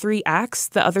of 3 acts.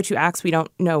 The other 2 acts, we don't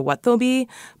know what they'll be.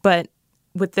 But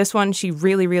with this one, she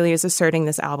really, really is asserting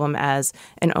this album as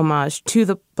an homage to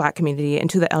the Black community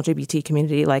and to the LGBT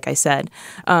community, like I said.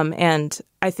 And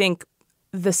I think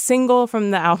the single from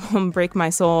the album, Break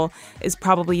My Soul, is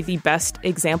probably the best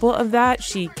example of that.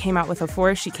 She came out with a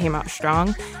force. She came out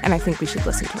strong. And I think we should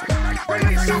listen to her.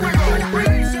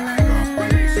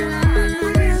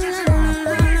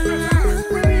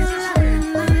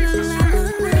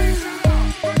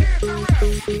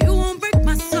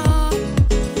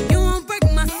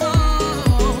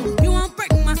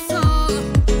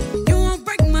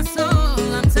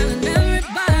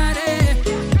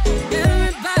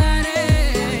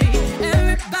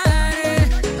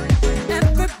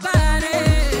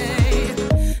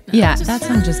 Yeah, that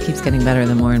song just keeps getting better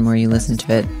the more and more you listen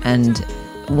to it. And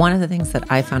one of the things that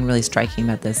I found really striking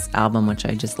about this album, which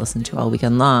I just listened to all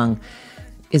weekend long,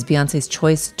 is Beyonce's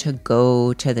choice to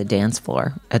go to the dance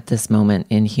floor at this moment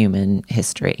in human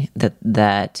history.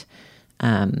 It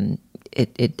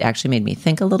actually made me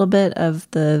think a little bit of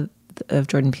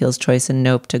Jordan Peele's choice in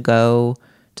Nope to go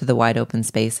to the wide open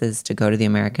spaces, to go to the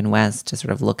American West, to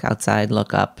sort of look outside,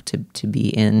 look up, to be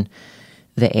in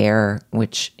the air,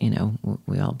 which, you know,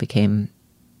 we all became.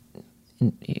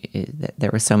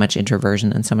 There was so much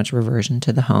introversion and so much reversion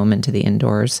to the home and to the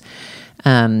indoors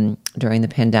during the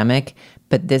pandemic.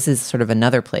 But this is sort of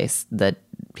another place that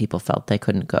people felt they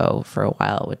couldn't go for a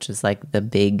while, which is like the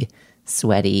big,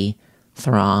 sweaty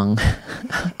throng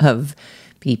of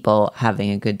people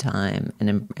having a good time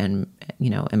and you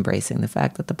know, embracing the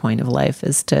fact that the point of life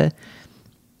is to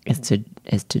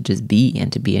just be,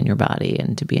 and to be in your body,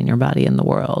 and to be in your body in the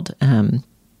world.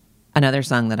 Another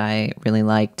song that I really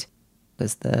liked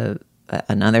was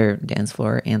another dance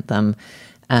floor anthem,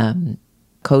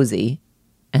 Cozy.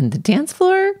 And the dance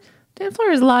floor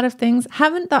is a lot of things.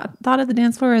 Haven't thought of the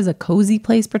dance floor as a cozy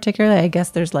place particularly. I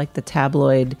guess there's like the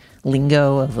tabloid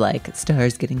lingo of like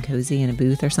stars getting cozy in a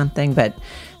booth or something. But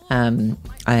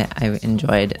I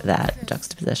enjoyed that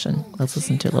juxtaposition. Let's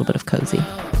listen to a little bit of Cozy.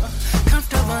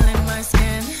 Comfortable in my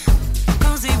skin,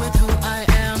 cozy with who I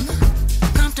am.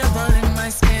 Comfortable in my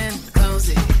skin,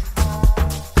 cozy,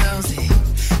 cozy.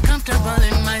 Comfortable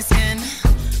in my skin,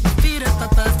 feet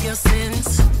up above your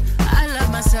sins. I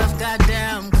love myself,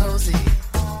 goddamn cozy,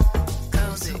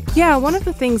 cozy. Yeah, one of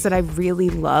the things that I really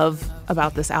love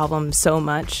about this album so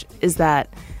much is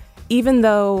that even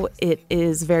though it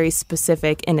is very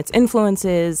specific in its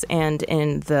influences and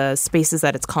in the spaces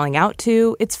that it's calling out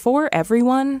to, it's for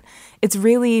everyone. It's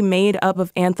really made up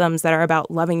of anthems that are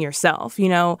about loving yourself. You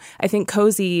know, I think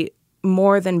Cozy,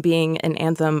 more than being an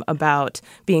anthem about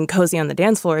being cozy on the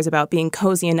dance floor, is about being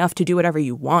cozy enough to do whatever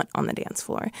you want on the dance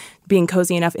floor. Being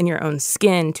cozy enough in your own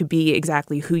skin to be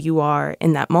exactly who you are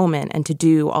in that moment and to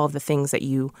do all of the things that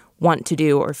you want to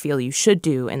do or feel you should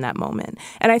do in that moment.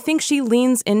 And I think she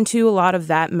leans into a lot of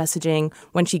that messaging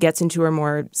when she gets into her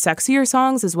more sexier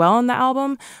songs as well on the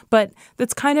album. But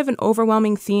that's kind of an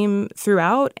overwhelming theme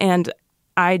throughout, and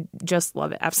I just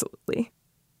love it, absolutely.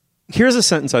 Here's a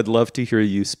sentence I'd love to hear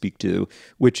you speak to,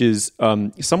 which is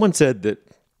someone said that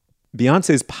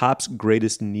Beyonce's pop's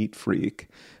greatest neat freak,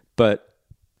 but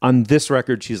on this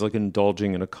record, she's like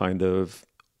indulging in a kind of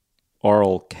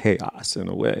oral chaos in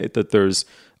a way, that there's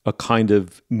a kind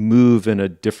of move in a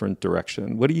different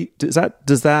direction.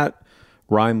 Does that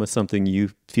rhyme with something you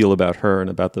feel about her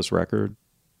and about this record?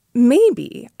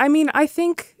 Maybe. I mean, I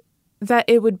think that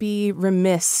it would be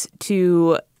remiss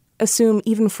to assume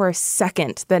even for a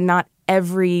second that not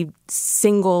every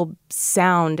single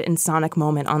sound and sonic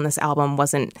moment on this album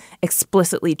wasn't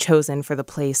explicitly chosen for the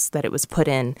place that it was put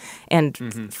in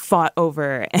and fought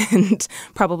over and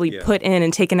probably put in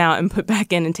and taken out and put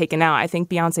back in and taken out. I think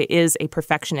Beyonce is a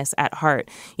perfectionist at heart.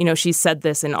 You know, she's said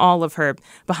this in all of her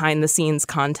behind the scenes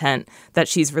content that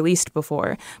she's released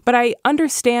before. But I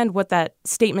understand what that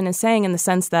statement is saying in the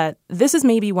sense that this is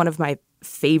maybe one of my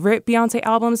favorite Beyonce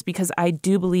albums because I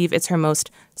do believe it's her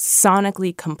most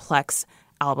sonically complex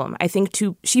album. I think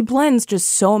she blends just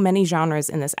so many genres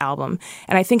in this album.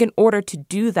 And I think in order to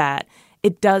do that,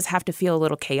 it does have to feel a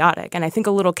little chaotic. And I think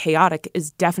a little chaotic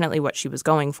is definitely what she was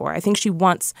going for. I think she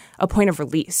wants a point of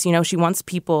release. You know, she wants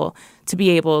people to be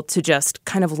able to just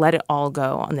kind of let it all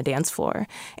go on the dance floor.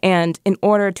 And in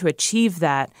order to achieve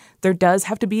that, there does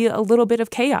have to be a little bit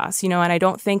of chaos, you know, and I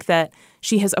don't think that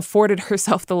she has afforded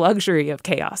herself the luxury of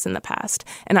chaos in the past.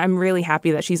 And I'm really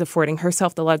happy that she's affording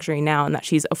herself the luxury now and that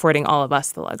she's affording all of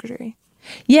us the luxury.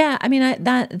 Yeah, I mean,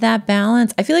 that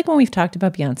balance, I feel like when we've talked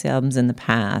about Beyonce albums in the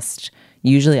past,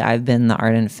 usually I've been the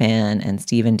ardent fan and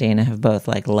Steve and Dana have both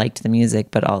liked the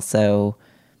music, but also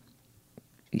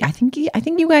I think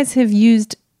you guys have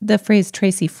used the phrase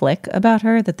Tracy Flick about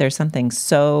her, that there's something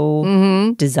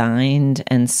so designed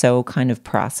and so kind of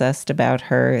processed about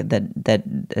her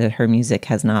that her music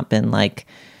has not been like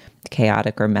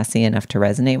chaotic or messy enough to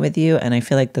resonate with you. And I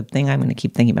feel like the thing I'm going to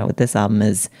keep thinking about with this album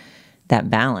is that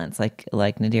balance, like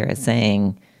Nadira is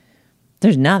saying,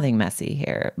 there's nothing messy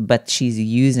here, but she's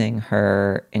using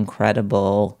her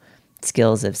incredible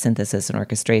skills of synthesis and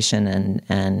orchestration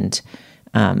and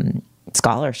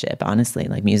scholarship, honestly,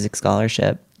 like music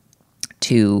scholarship,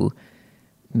 to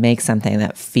make something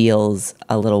that feels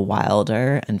a little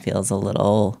wilder and feels a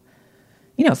little,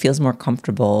 you know, feels more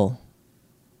comfortable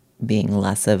being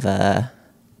less of a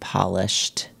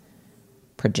polished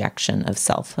projection of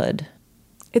selfhood.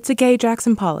 It's a gay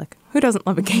Jackson Pollock. Who doesn't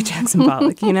love a gay Jackson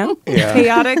Pollock, you know? Yeah.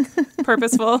 Chaotic,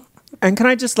 purposeful. And can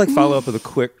I just follow up with a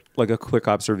quick a quick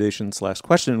observation /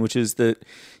 question, which is that,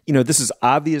 this is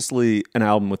obviously an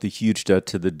album with a huge debt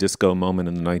to the disco moment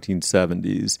in the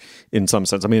 1970s in some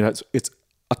sense. I mean, it's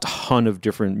a ton of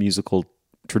different musical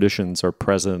traditions are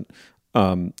present,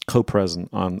 co-present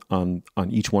on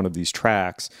each one of these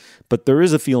tracks. But there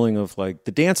is a feeling of like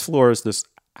the dance floor is this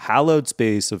hallowed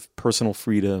space of personal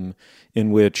freedom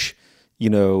in which,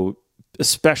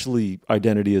 especially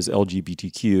identity as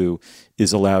LGBTQ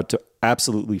is allowed to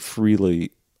absolutely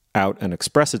freely out and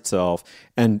express itself.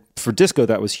 And for disco,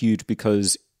 that was huge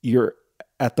because you're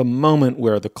at the moment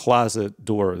where the closet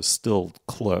door is still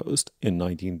closed in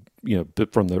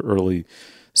from the early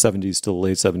 70s to the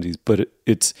late 70s, but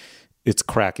it's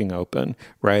cracking open,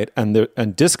 right?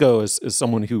 And disco is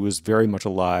someone who was very much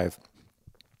alive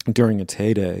during its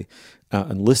heyday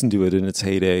and listened to it in its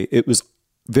heyday. It was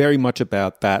very much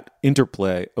about that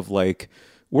interplay of like,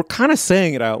 we're kind of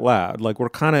saying it out loud. Like we're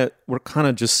kind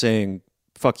of just saying,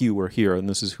 fuck you, we're here and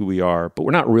this is who we are, but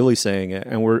we're not really saying it.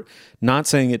 And we're not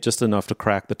saying it just enough to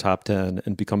crack the top 10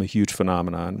 and become a huge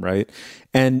phenomenon, right?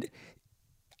 And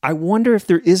I wonder if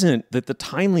there isn't, that the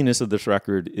timeliness of this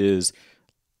record is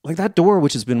like that door,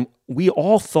 which has been, we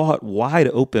all thought wide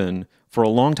open for a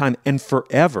long time and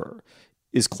forever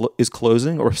is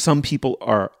closing, or some people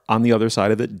are on the other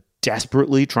side of it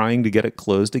desperately trying to get it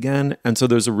closed again. And so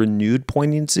there's a renewed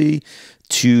poignancy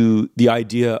to the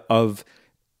idea of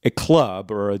a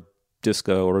club or a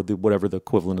disco or whatever the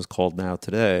equivalent is called now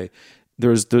today.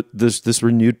 There's this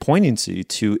renewed poignancy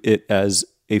to it as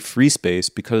a free space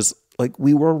because like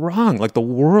we were wrong. Like the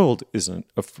world isn't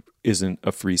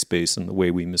a free space in the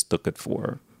way we mistook it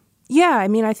for. Yeah, I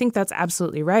mean, I think that's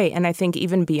absolutely right. And I think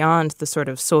even beyond the sort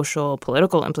of social,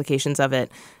 political implications of it,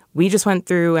 we just went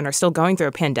through and are still going through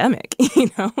a pandemic,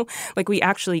 Like we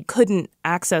actually couldn't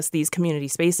access these community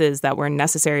spaces that were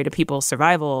necessary to people's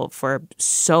survival for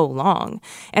so long.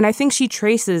 And I think she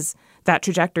traces that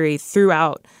trajectory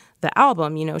throughout the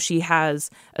album. She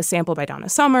has a sample by Donna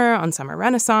Summer on Summer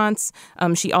Renaissance.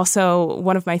 She also,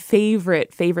 one of my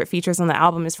favorite features on the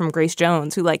album is from Grace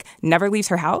Jones, who like never leaves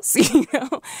her house,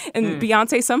 and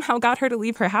Beyonce somehow got her to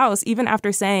leave her house, even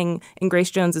after saying in Grace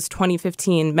Jones's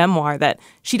 2015 memoir that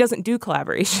she doesn't do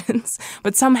collaborations.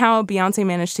 But somehow Beyonce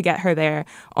managed to get her there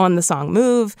on the song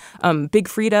Move. Big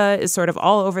Freedia is sort of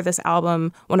all over this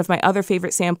album. One of my other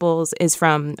favorite samples is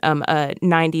from a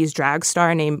 90s drag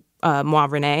star named Moi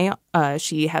Renee.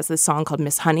 She has this song called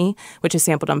Miss Honey, which is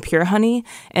sampled on Pure Honey,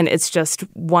 and it's just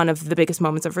one of the biggest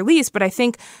moments of release. But I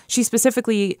think she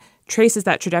specifically traces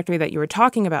that trajectory that you were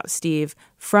talking about, Steve,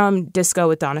 from disco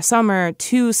with Donna Summer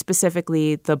to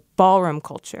specifically the ballroom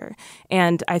culture.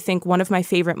 And I think one of my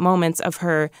favorite moments of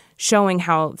her showing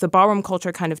how the ballroom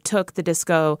culture kind of took the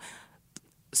disco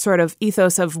sort of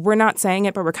ethos of we're not saying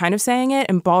it, but we're kind of saying it.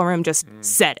 And ballroom just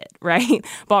said it, right?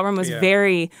 Ballroom was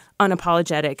very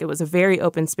unapologetic. It was a very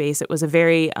open space. It was a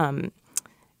very,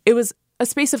 it was a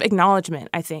space of acknowledgement,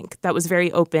 I think, that was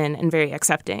very open and very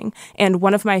accepting. And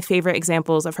one of my favorite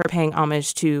examples of her paying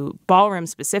homage to ballroom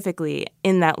specifically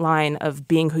in that line of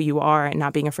being who you are and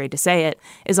not being afraid to say it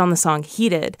is on the song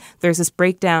Heated. There's this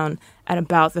breakdown at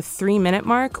about the 3-minute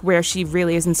mark where she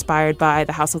really is inspired by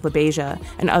the House of LaBeija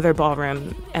and other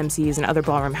ballroom MCs and other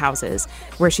ballroom houses,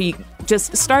 where she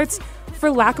just starts,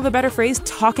 for lack of a better phrase,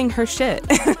 talking her shit.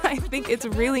 I think it's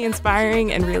really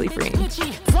inspiring and really freeing.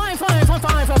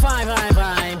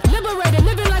 Liberated,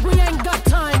 living like we ain't got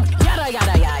time. Yada,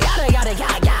 yada, yada, yada, yada,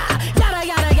 yada, yada,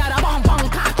 yada, yada, bum, bum,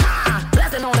 ka, ka.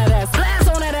 Blessing on that ass, blast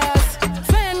on that ass.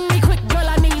 Fend me quick, girl,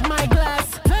 I need my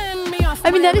glass. Fend me off.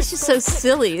 I mean, that is just so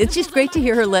silly. It's just great to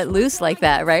hear her let loose like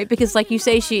that, right? Because like you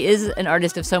say, she is an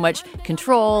artist of so much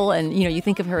control. And, you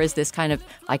think of her as this kind of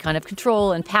icon of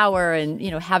control and power and,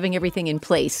 having everything in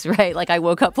place, right? Like I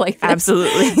woke up like this.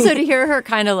 Absolutely. So to hear her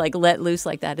kind of like let loose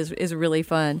like that is really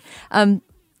fun.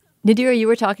 Nadira, you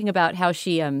were talking about how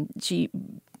she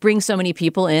brings so many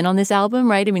people in on this album,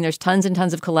 right? I mean, there's tons and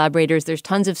tons of collaborators. There's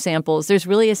tons of samples. There's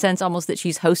really a sense almost that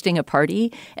she's hosting a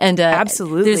party. And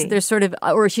absolutely. There's sort of,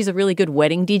 or she's a really good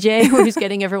wedding DJ who's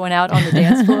getting everyone out on the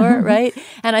dance floor, right?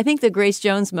 And I think the Grace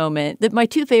Jones moment, my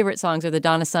two favorite songs are the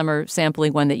Donna Summer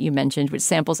sampling one that you mentioned, which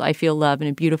samples I Feel Love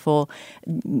and a beautiful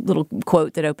little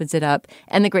quote that opens it up,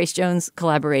 and the Grace Jones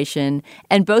collaboration.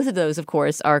 And both of those, of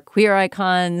course, are queer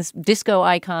icons, disco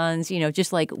icons,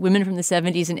 just like women from the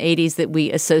 70s and 80s that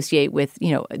we associate with,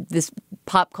 this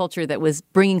pop culture that was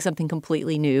bringing something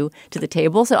completely new to the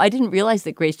table. So I didn't realize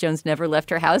that Grace Jones never left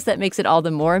her house. That makes it all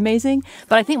the more amazing.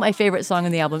 But I think my favorite song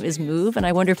on the album is Move, and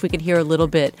I wonder if we could hear a little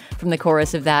bit from the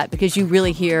chorus of that, because you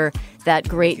really hear that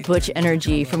great butch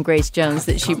energy from Grace Jones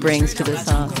that she brings to the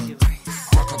song.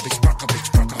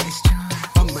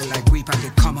 Like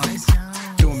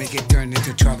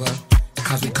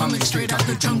cause we coming straight out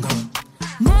the jungle.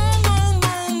 Move, move,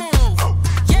 move, move.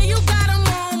 Yeah, you gotta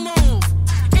move, move.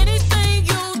 Anything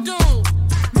you do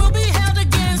will be held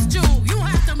against you. You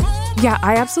have to move. Yeah,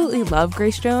 I absolutely love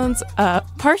Grace Jones,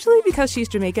 partially because she's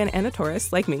Jamaican and a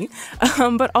tourist like me,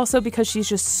 but also because she's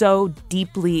just so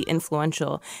deeply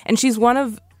influential. And she's one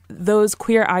of those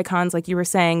queer icons, like you were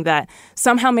saying, that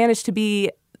somehow managed to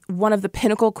be one of the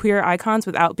pinnacle queer icons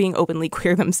without being openly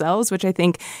queer themselves, which I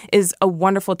think is a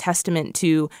wonderful testament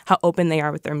to how open they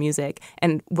are with their music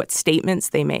and what statements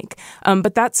they make.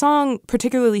 But that song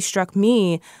particularly struck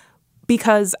me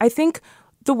because I think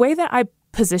the way that I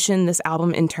position this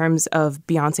album in terms of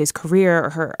Beyonce's career or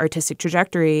her artistic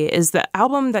trajectory is the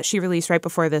album that she released right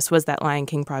before this was that Lion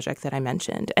King project that I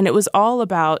mentioned. And it was all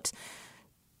about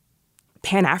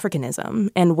Pan-Africanism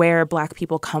and where Black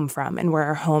people come from and where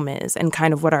our home is and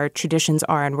kind of what our traditions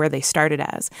are and where they started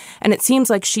as. And it seems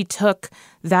like she took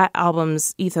that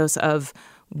album's ethos of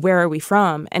where are we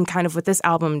from and kind of with this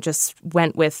album just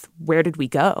went with where did we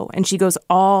go? And she goes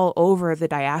all over the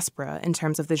diaspora in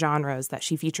terms of the genres that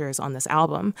she features on this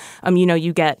album.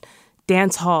 You get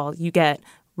dance hall, you get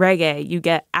reggae, you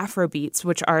get Afrobeats,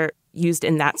 which are used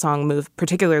in that song Move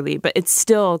particularly, but it's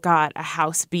still got a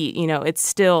house beat, it's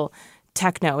still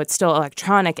techno, it's still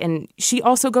electronic, and she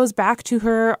also goes back to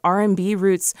her R&B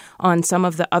roots on some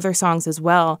of the other songs as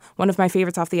well. One of my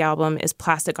favorites off the album is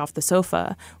Plastic Off the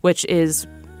Sofa, which is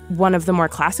one of the more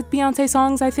classic Beyonce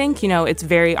songs, I think. It's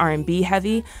very R&B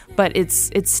heavy, but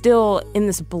it's still in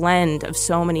this blend of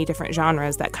so many different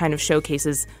genres that kind of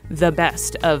showcases the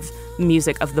best of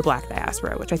music of the Black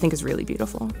diaspora, which I think is really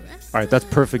beautiful. All right, that's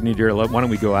perfect, Nadira. Why don't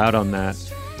we go out on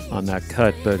that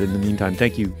cut? But in the meantime,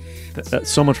 thank you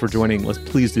so much for joining. Let's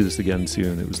please do this again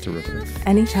soon. It was terrific.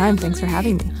 Anytime. Thanks for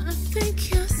having me. I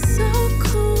think you're so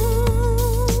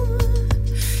cool,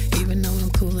 even though I'm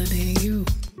cooler than you.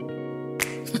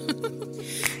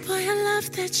 Boy, I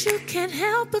love that you can't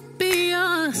help but be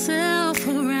yourself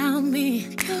around me.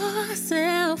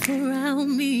 Yourself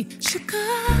around me. Sugar,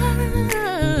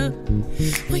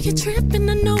 when you're tripping,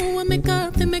 I know I make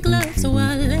up to make love, so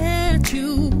I let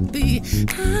you be.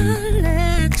 I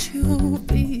let you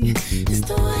be. It's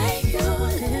the way you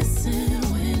listen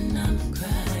when I'm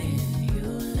crying. You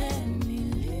let me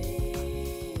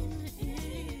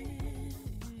lean.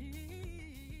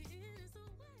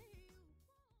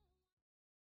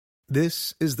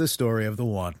 This is the story of the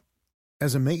one.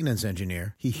 As a maintenance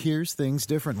engineer, he hears things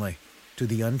differently. To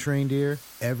the untrained ear,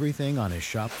 everything on his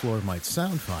shop floor might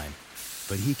sound fine,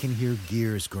 but he can hear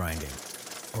gears grinding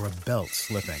or a belt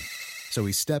slipping. So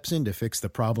he steps in to fix the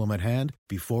problem at hand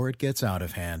before it gets out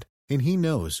of hand. And he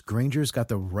knows Grainger's got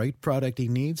the right product he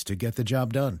needs to get the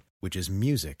job done, which is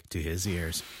music to his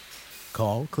ears.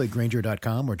 Call, click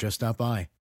Grainger.com, or just stop by.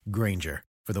 Grainger,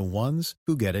 for the ones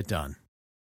who get it done.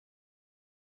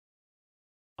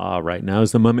 All right, now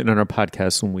is the moment in our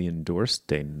podcast when we endorse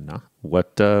Dana.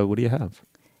 What do you have?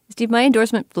 Steve, my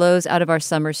endorsement flows out of our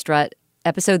Summer Strut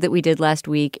episode that we did last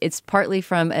week. It's partly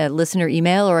from a listener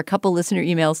email or a couple listener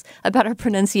emails about our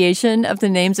pronunciation of the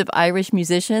names of Irish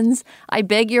musicians. I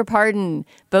beg your pardon,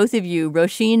 both of you.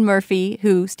 Roisin Murphy,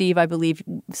 who, Steve, I believe,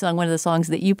 sung one of the songs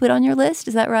that you put on your list.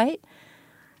 Is that right?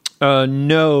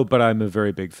 No, but I'm a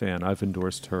very big fan. I've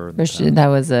endorsed her. That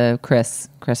was a Chris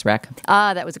Reck.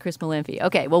 That was a Chris Malanphy.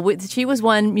 Okay, well, she was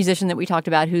one musician that we talked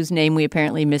about whose name we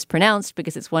apparently mispronounced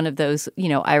because it's one of those,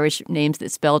 Irish names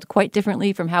that's spelled quite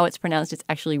differently from how it's pronounced. It's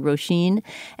actually Roisin.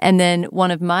 And then one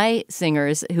of my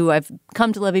singers, who I've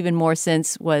come to love even more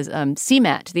since, was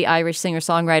CMAT, the Irish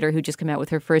singer-songwriter who just came out with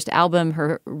her first album.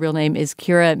 Her real name is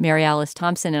Ciara Mary Alice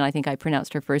Thompson, and I think I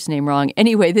pronounced her first name wrong.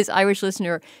 Anyway, this Irish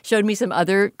listener showed me some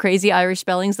other crazy Irish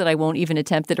spellings that I won't even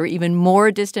attempt that are even more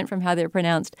distant from how they're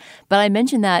pronounced. But I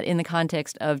mentioned that in the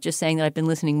context of just saying that I've been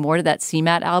listening more to that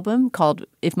CMAT album called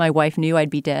If My Wife Knew I'd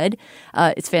Be Dead.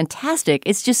 It's fantastic.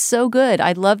 It's just so good.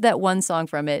 I love that one song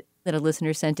from it that a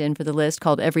listener sent in for the list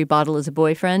called Every Bottle is a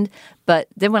Boyfriend. But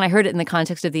then when I heard it in the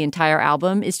context of the entire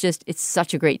album, it's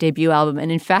such a great debut album.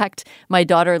 And in fact, my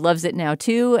daughter loves it now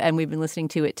too, and we've been listening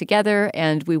to it together.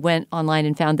 And we went online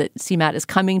and found that CMAT is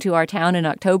coming to our town in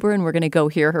October, and we're going to go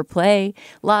hear her play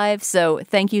live. So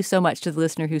thank you so much to the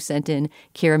listener who sent in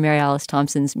Ciara Mary Alice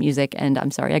Thompson's music. And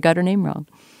I'm sorry I got her name wrong.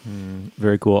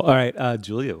 Very cool. All right,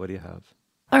 Julia, what do you have?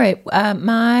 All right.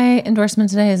 My endorsement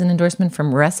today is an endorsement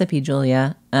from Recipe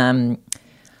Julia. Green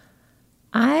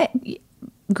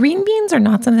beans are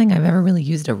not something I've ever really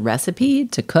used a recipe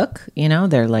to cook.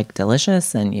 They're like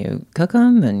delicious, and you cook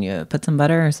them and you put some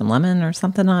butter or some lemon or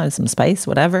something on it, some spice,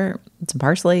 whatever, some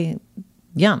parsley.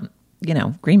 Yum.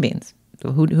 Green beans.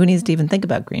 who needs to even think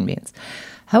about green beans?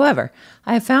 However,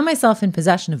 I have found myself in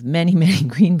possession of many, many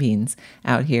green beans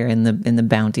out here in the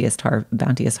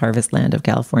bounteous harvest land of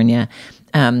California,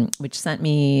 which sent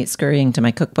me scurrying to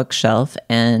my cookbook shelf.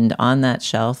 And on that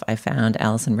shelf, I found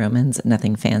Alison Roman's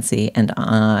Nothing Fancy. And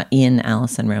in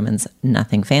Alison Roman's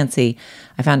Nothing Fancy,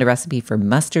 I found a recipe for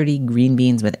mustardy green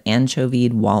beans with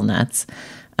anchovied walnuts,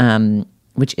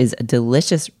 which is a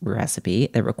delicious recipe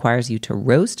that requires you to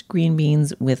roast green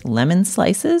beans with lemon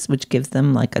slices, which gives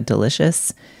them like a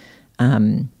delicious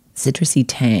citrusy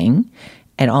tang.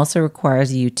 It also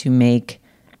requires you to make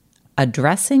a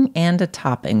dressing and a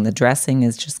topping. The dressing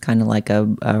is just kind of like a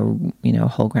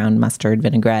whole ground mustard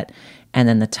vinaigrette. And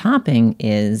then the topping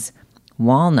is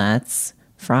walnuts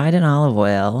fried in olive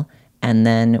oil, and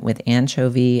then with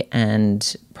anchovy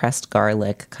and pressed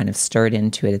garlic kind of stirred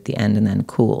into it at the end and then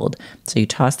cooled. So you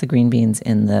toss the green beans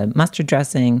in the mustard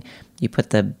dressing, you put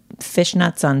the fish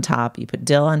nuts on top, you put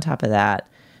dill on top of that,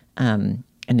 and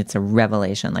it's a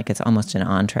revelation. Like, it's almost an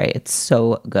entree. It's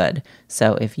so good.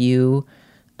 So if you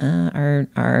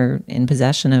are in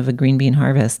possession of a green bean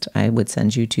harvest, I would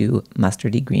send you to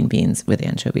mustardy green beans with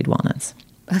anchovied walnuts.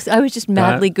 I was just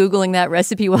madly Googling that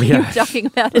recipe while you were talking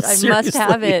about it. I must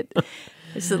have it.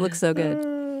 It looks so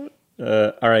good.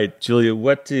 All right, Julia,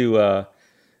 what do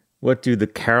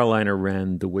the Carolina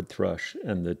wren, the wood thrush,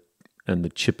 and the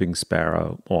chipping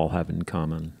sparrow all have in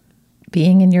common?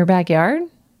 Being in your backyard?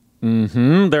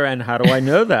 Mm-hmm. And how do I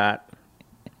know that?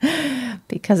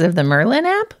 Because of the Merlin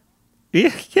app?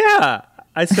 Yeah.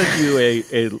 I sent you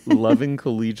a loving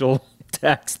collegial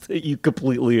text that you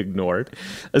completely ignored.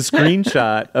 A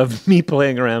screenshot of me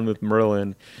playing around with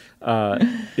Merlin.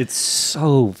 It's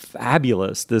so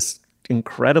fabulous. This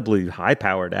incredibly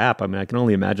high-powered app. I mean, I can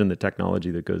only imagine the technology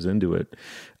that goes into it.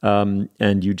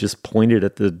 And you just point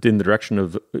it in the direction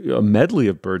of a medley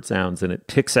of bird sounds, and it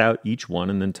picks out each one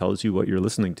and then tells you what you're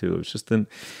listening to.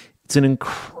 It's an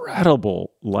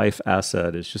incredible life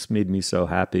asset. It's just made me so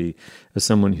happy as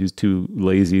someone who's too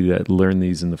lazy to learn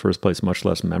these in the first place, much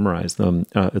less memorize them.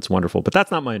 It's wonderful. But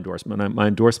that's not my endorsement. My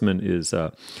endorsement is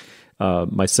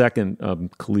my second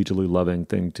collegially loving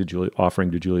thing offering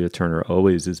to Julia Turner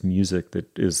always is music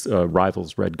that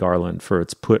rivals Red Garland for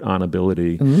its put-on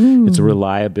ability, its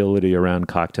reliability around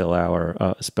cocktail hour,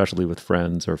 especially with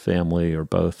friends or family or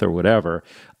both or whatever.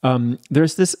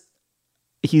 There's this.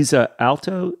 He's an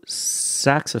alto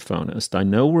saxophonist. I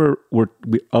know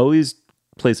we always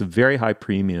place a very high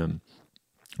premium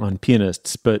on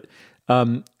pianists, but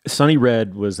Sonny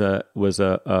Red was a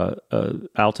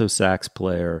alto sax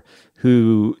player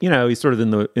who, he's sort of in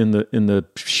the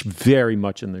very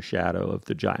much in the shadow of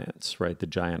the giants, right? The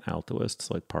giant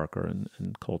altoists like Parker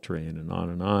and Coltrane and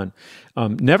on.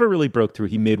 Never really broke through.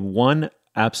 He made one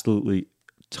absolutely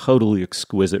totally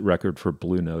exquisite record for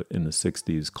Blue Note in the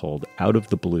 60s called Out of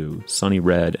the Blue, Sonny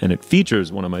Red, and it features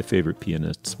one of my favorite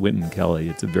pianists, Wynton Kelly.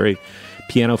 It's a very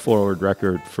piano-forward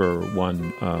record for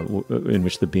one in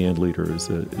which the band leader is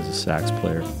a sax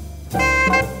player.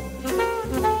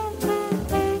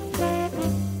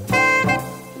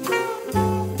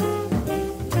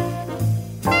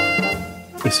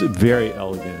 It's very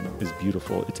elegant, it's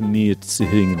beautiful. To me, it's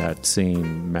hitting that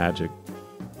same magic,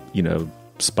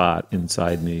 spot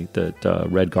inside me that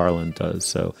Red Garland does.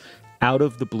 So Out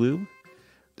of the Blue,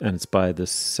 and it's by the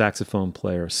saxophone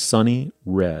player Sonny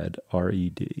Red,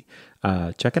 R-E-D.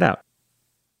 Check it out.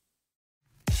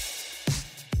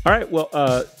 All right, well,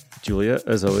 Julia,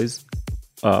 as always,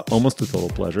 almost a total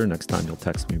pleasure. Next time you'll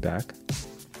text me back.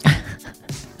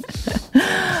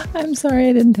 I'm sorry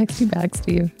I didn't text you back,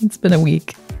 Steve. It's been a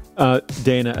week.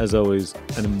 Dana, as always,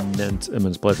 an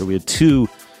immense pleasure. We had two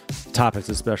topics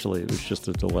especially. It was just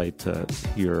a delight to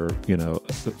hear,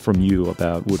 from you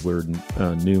about Woodward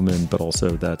and Newman, but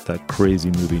also that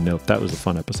crazy movie Nope. That was a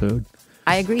fun episode.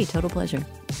 I agree. Total pleasure.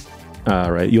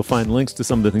 All right. You'll find links to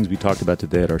some of the things we talked about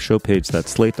today at our show page. That's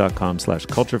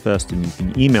slate.com/culturefest. And you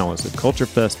can email us at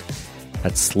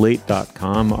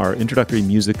culturefest@slate.com. Our introductory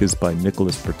music is by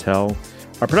Nicholas Bertel.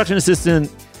 Our production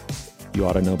assistant, you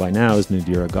ought to know by now, is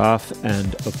Nadira Goff.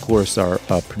 And, of course, our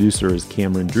producer is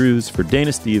Cameron Drews. For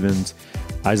Dana Stevens,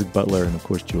 Isaac Butler, and, of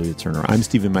course, Julia Turner. I'm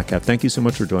Stephen Metcalf. Thank you so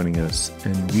much for joining us,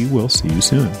 and we will see you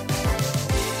soon.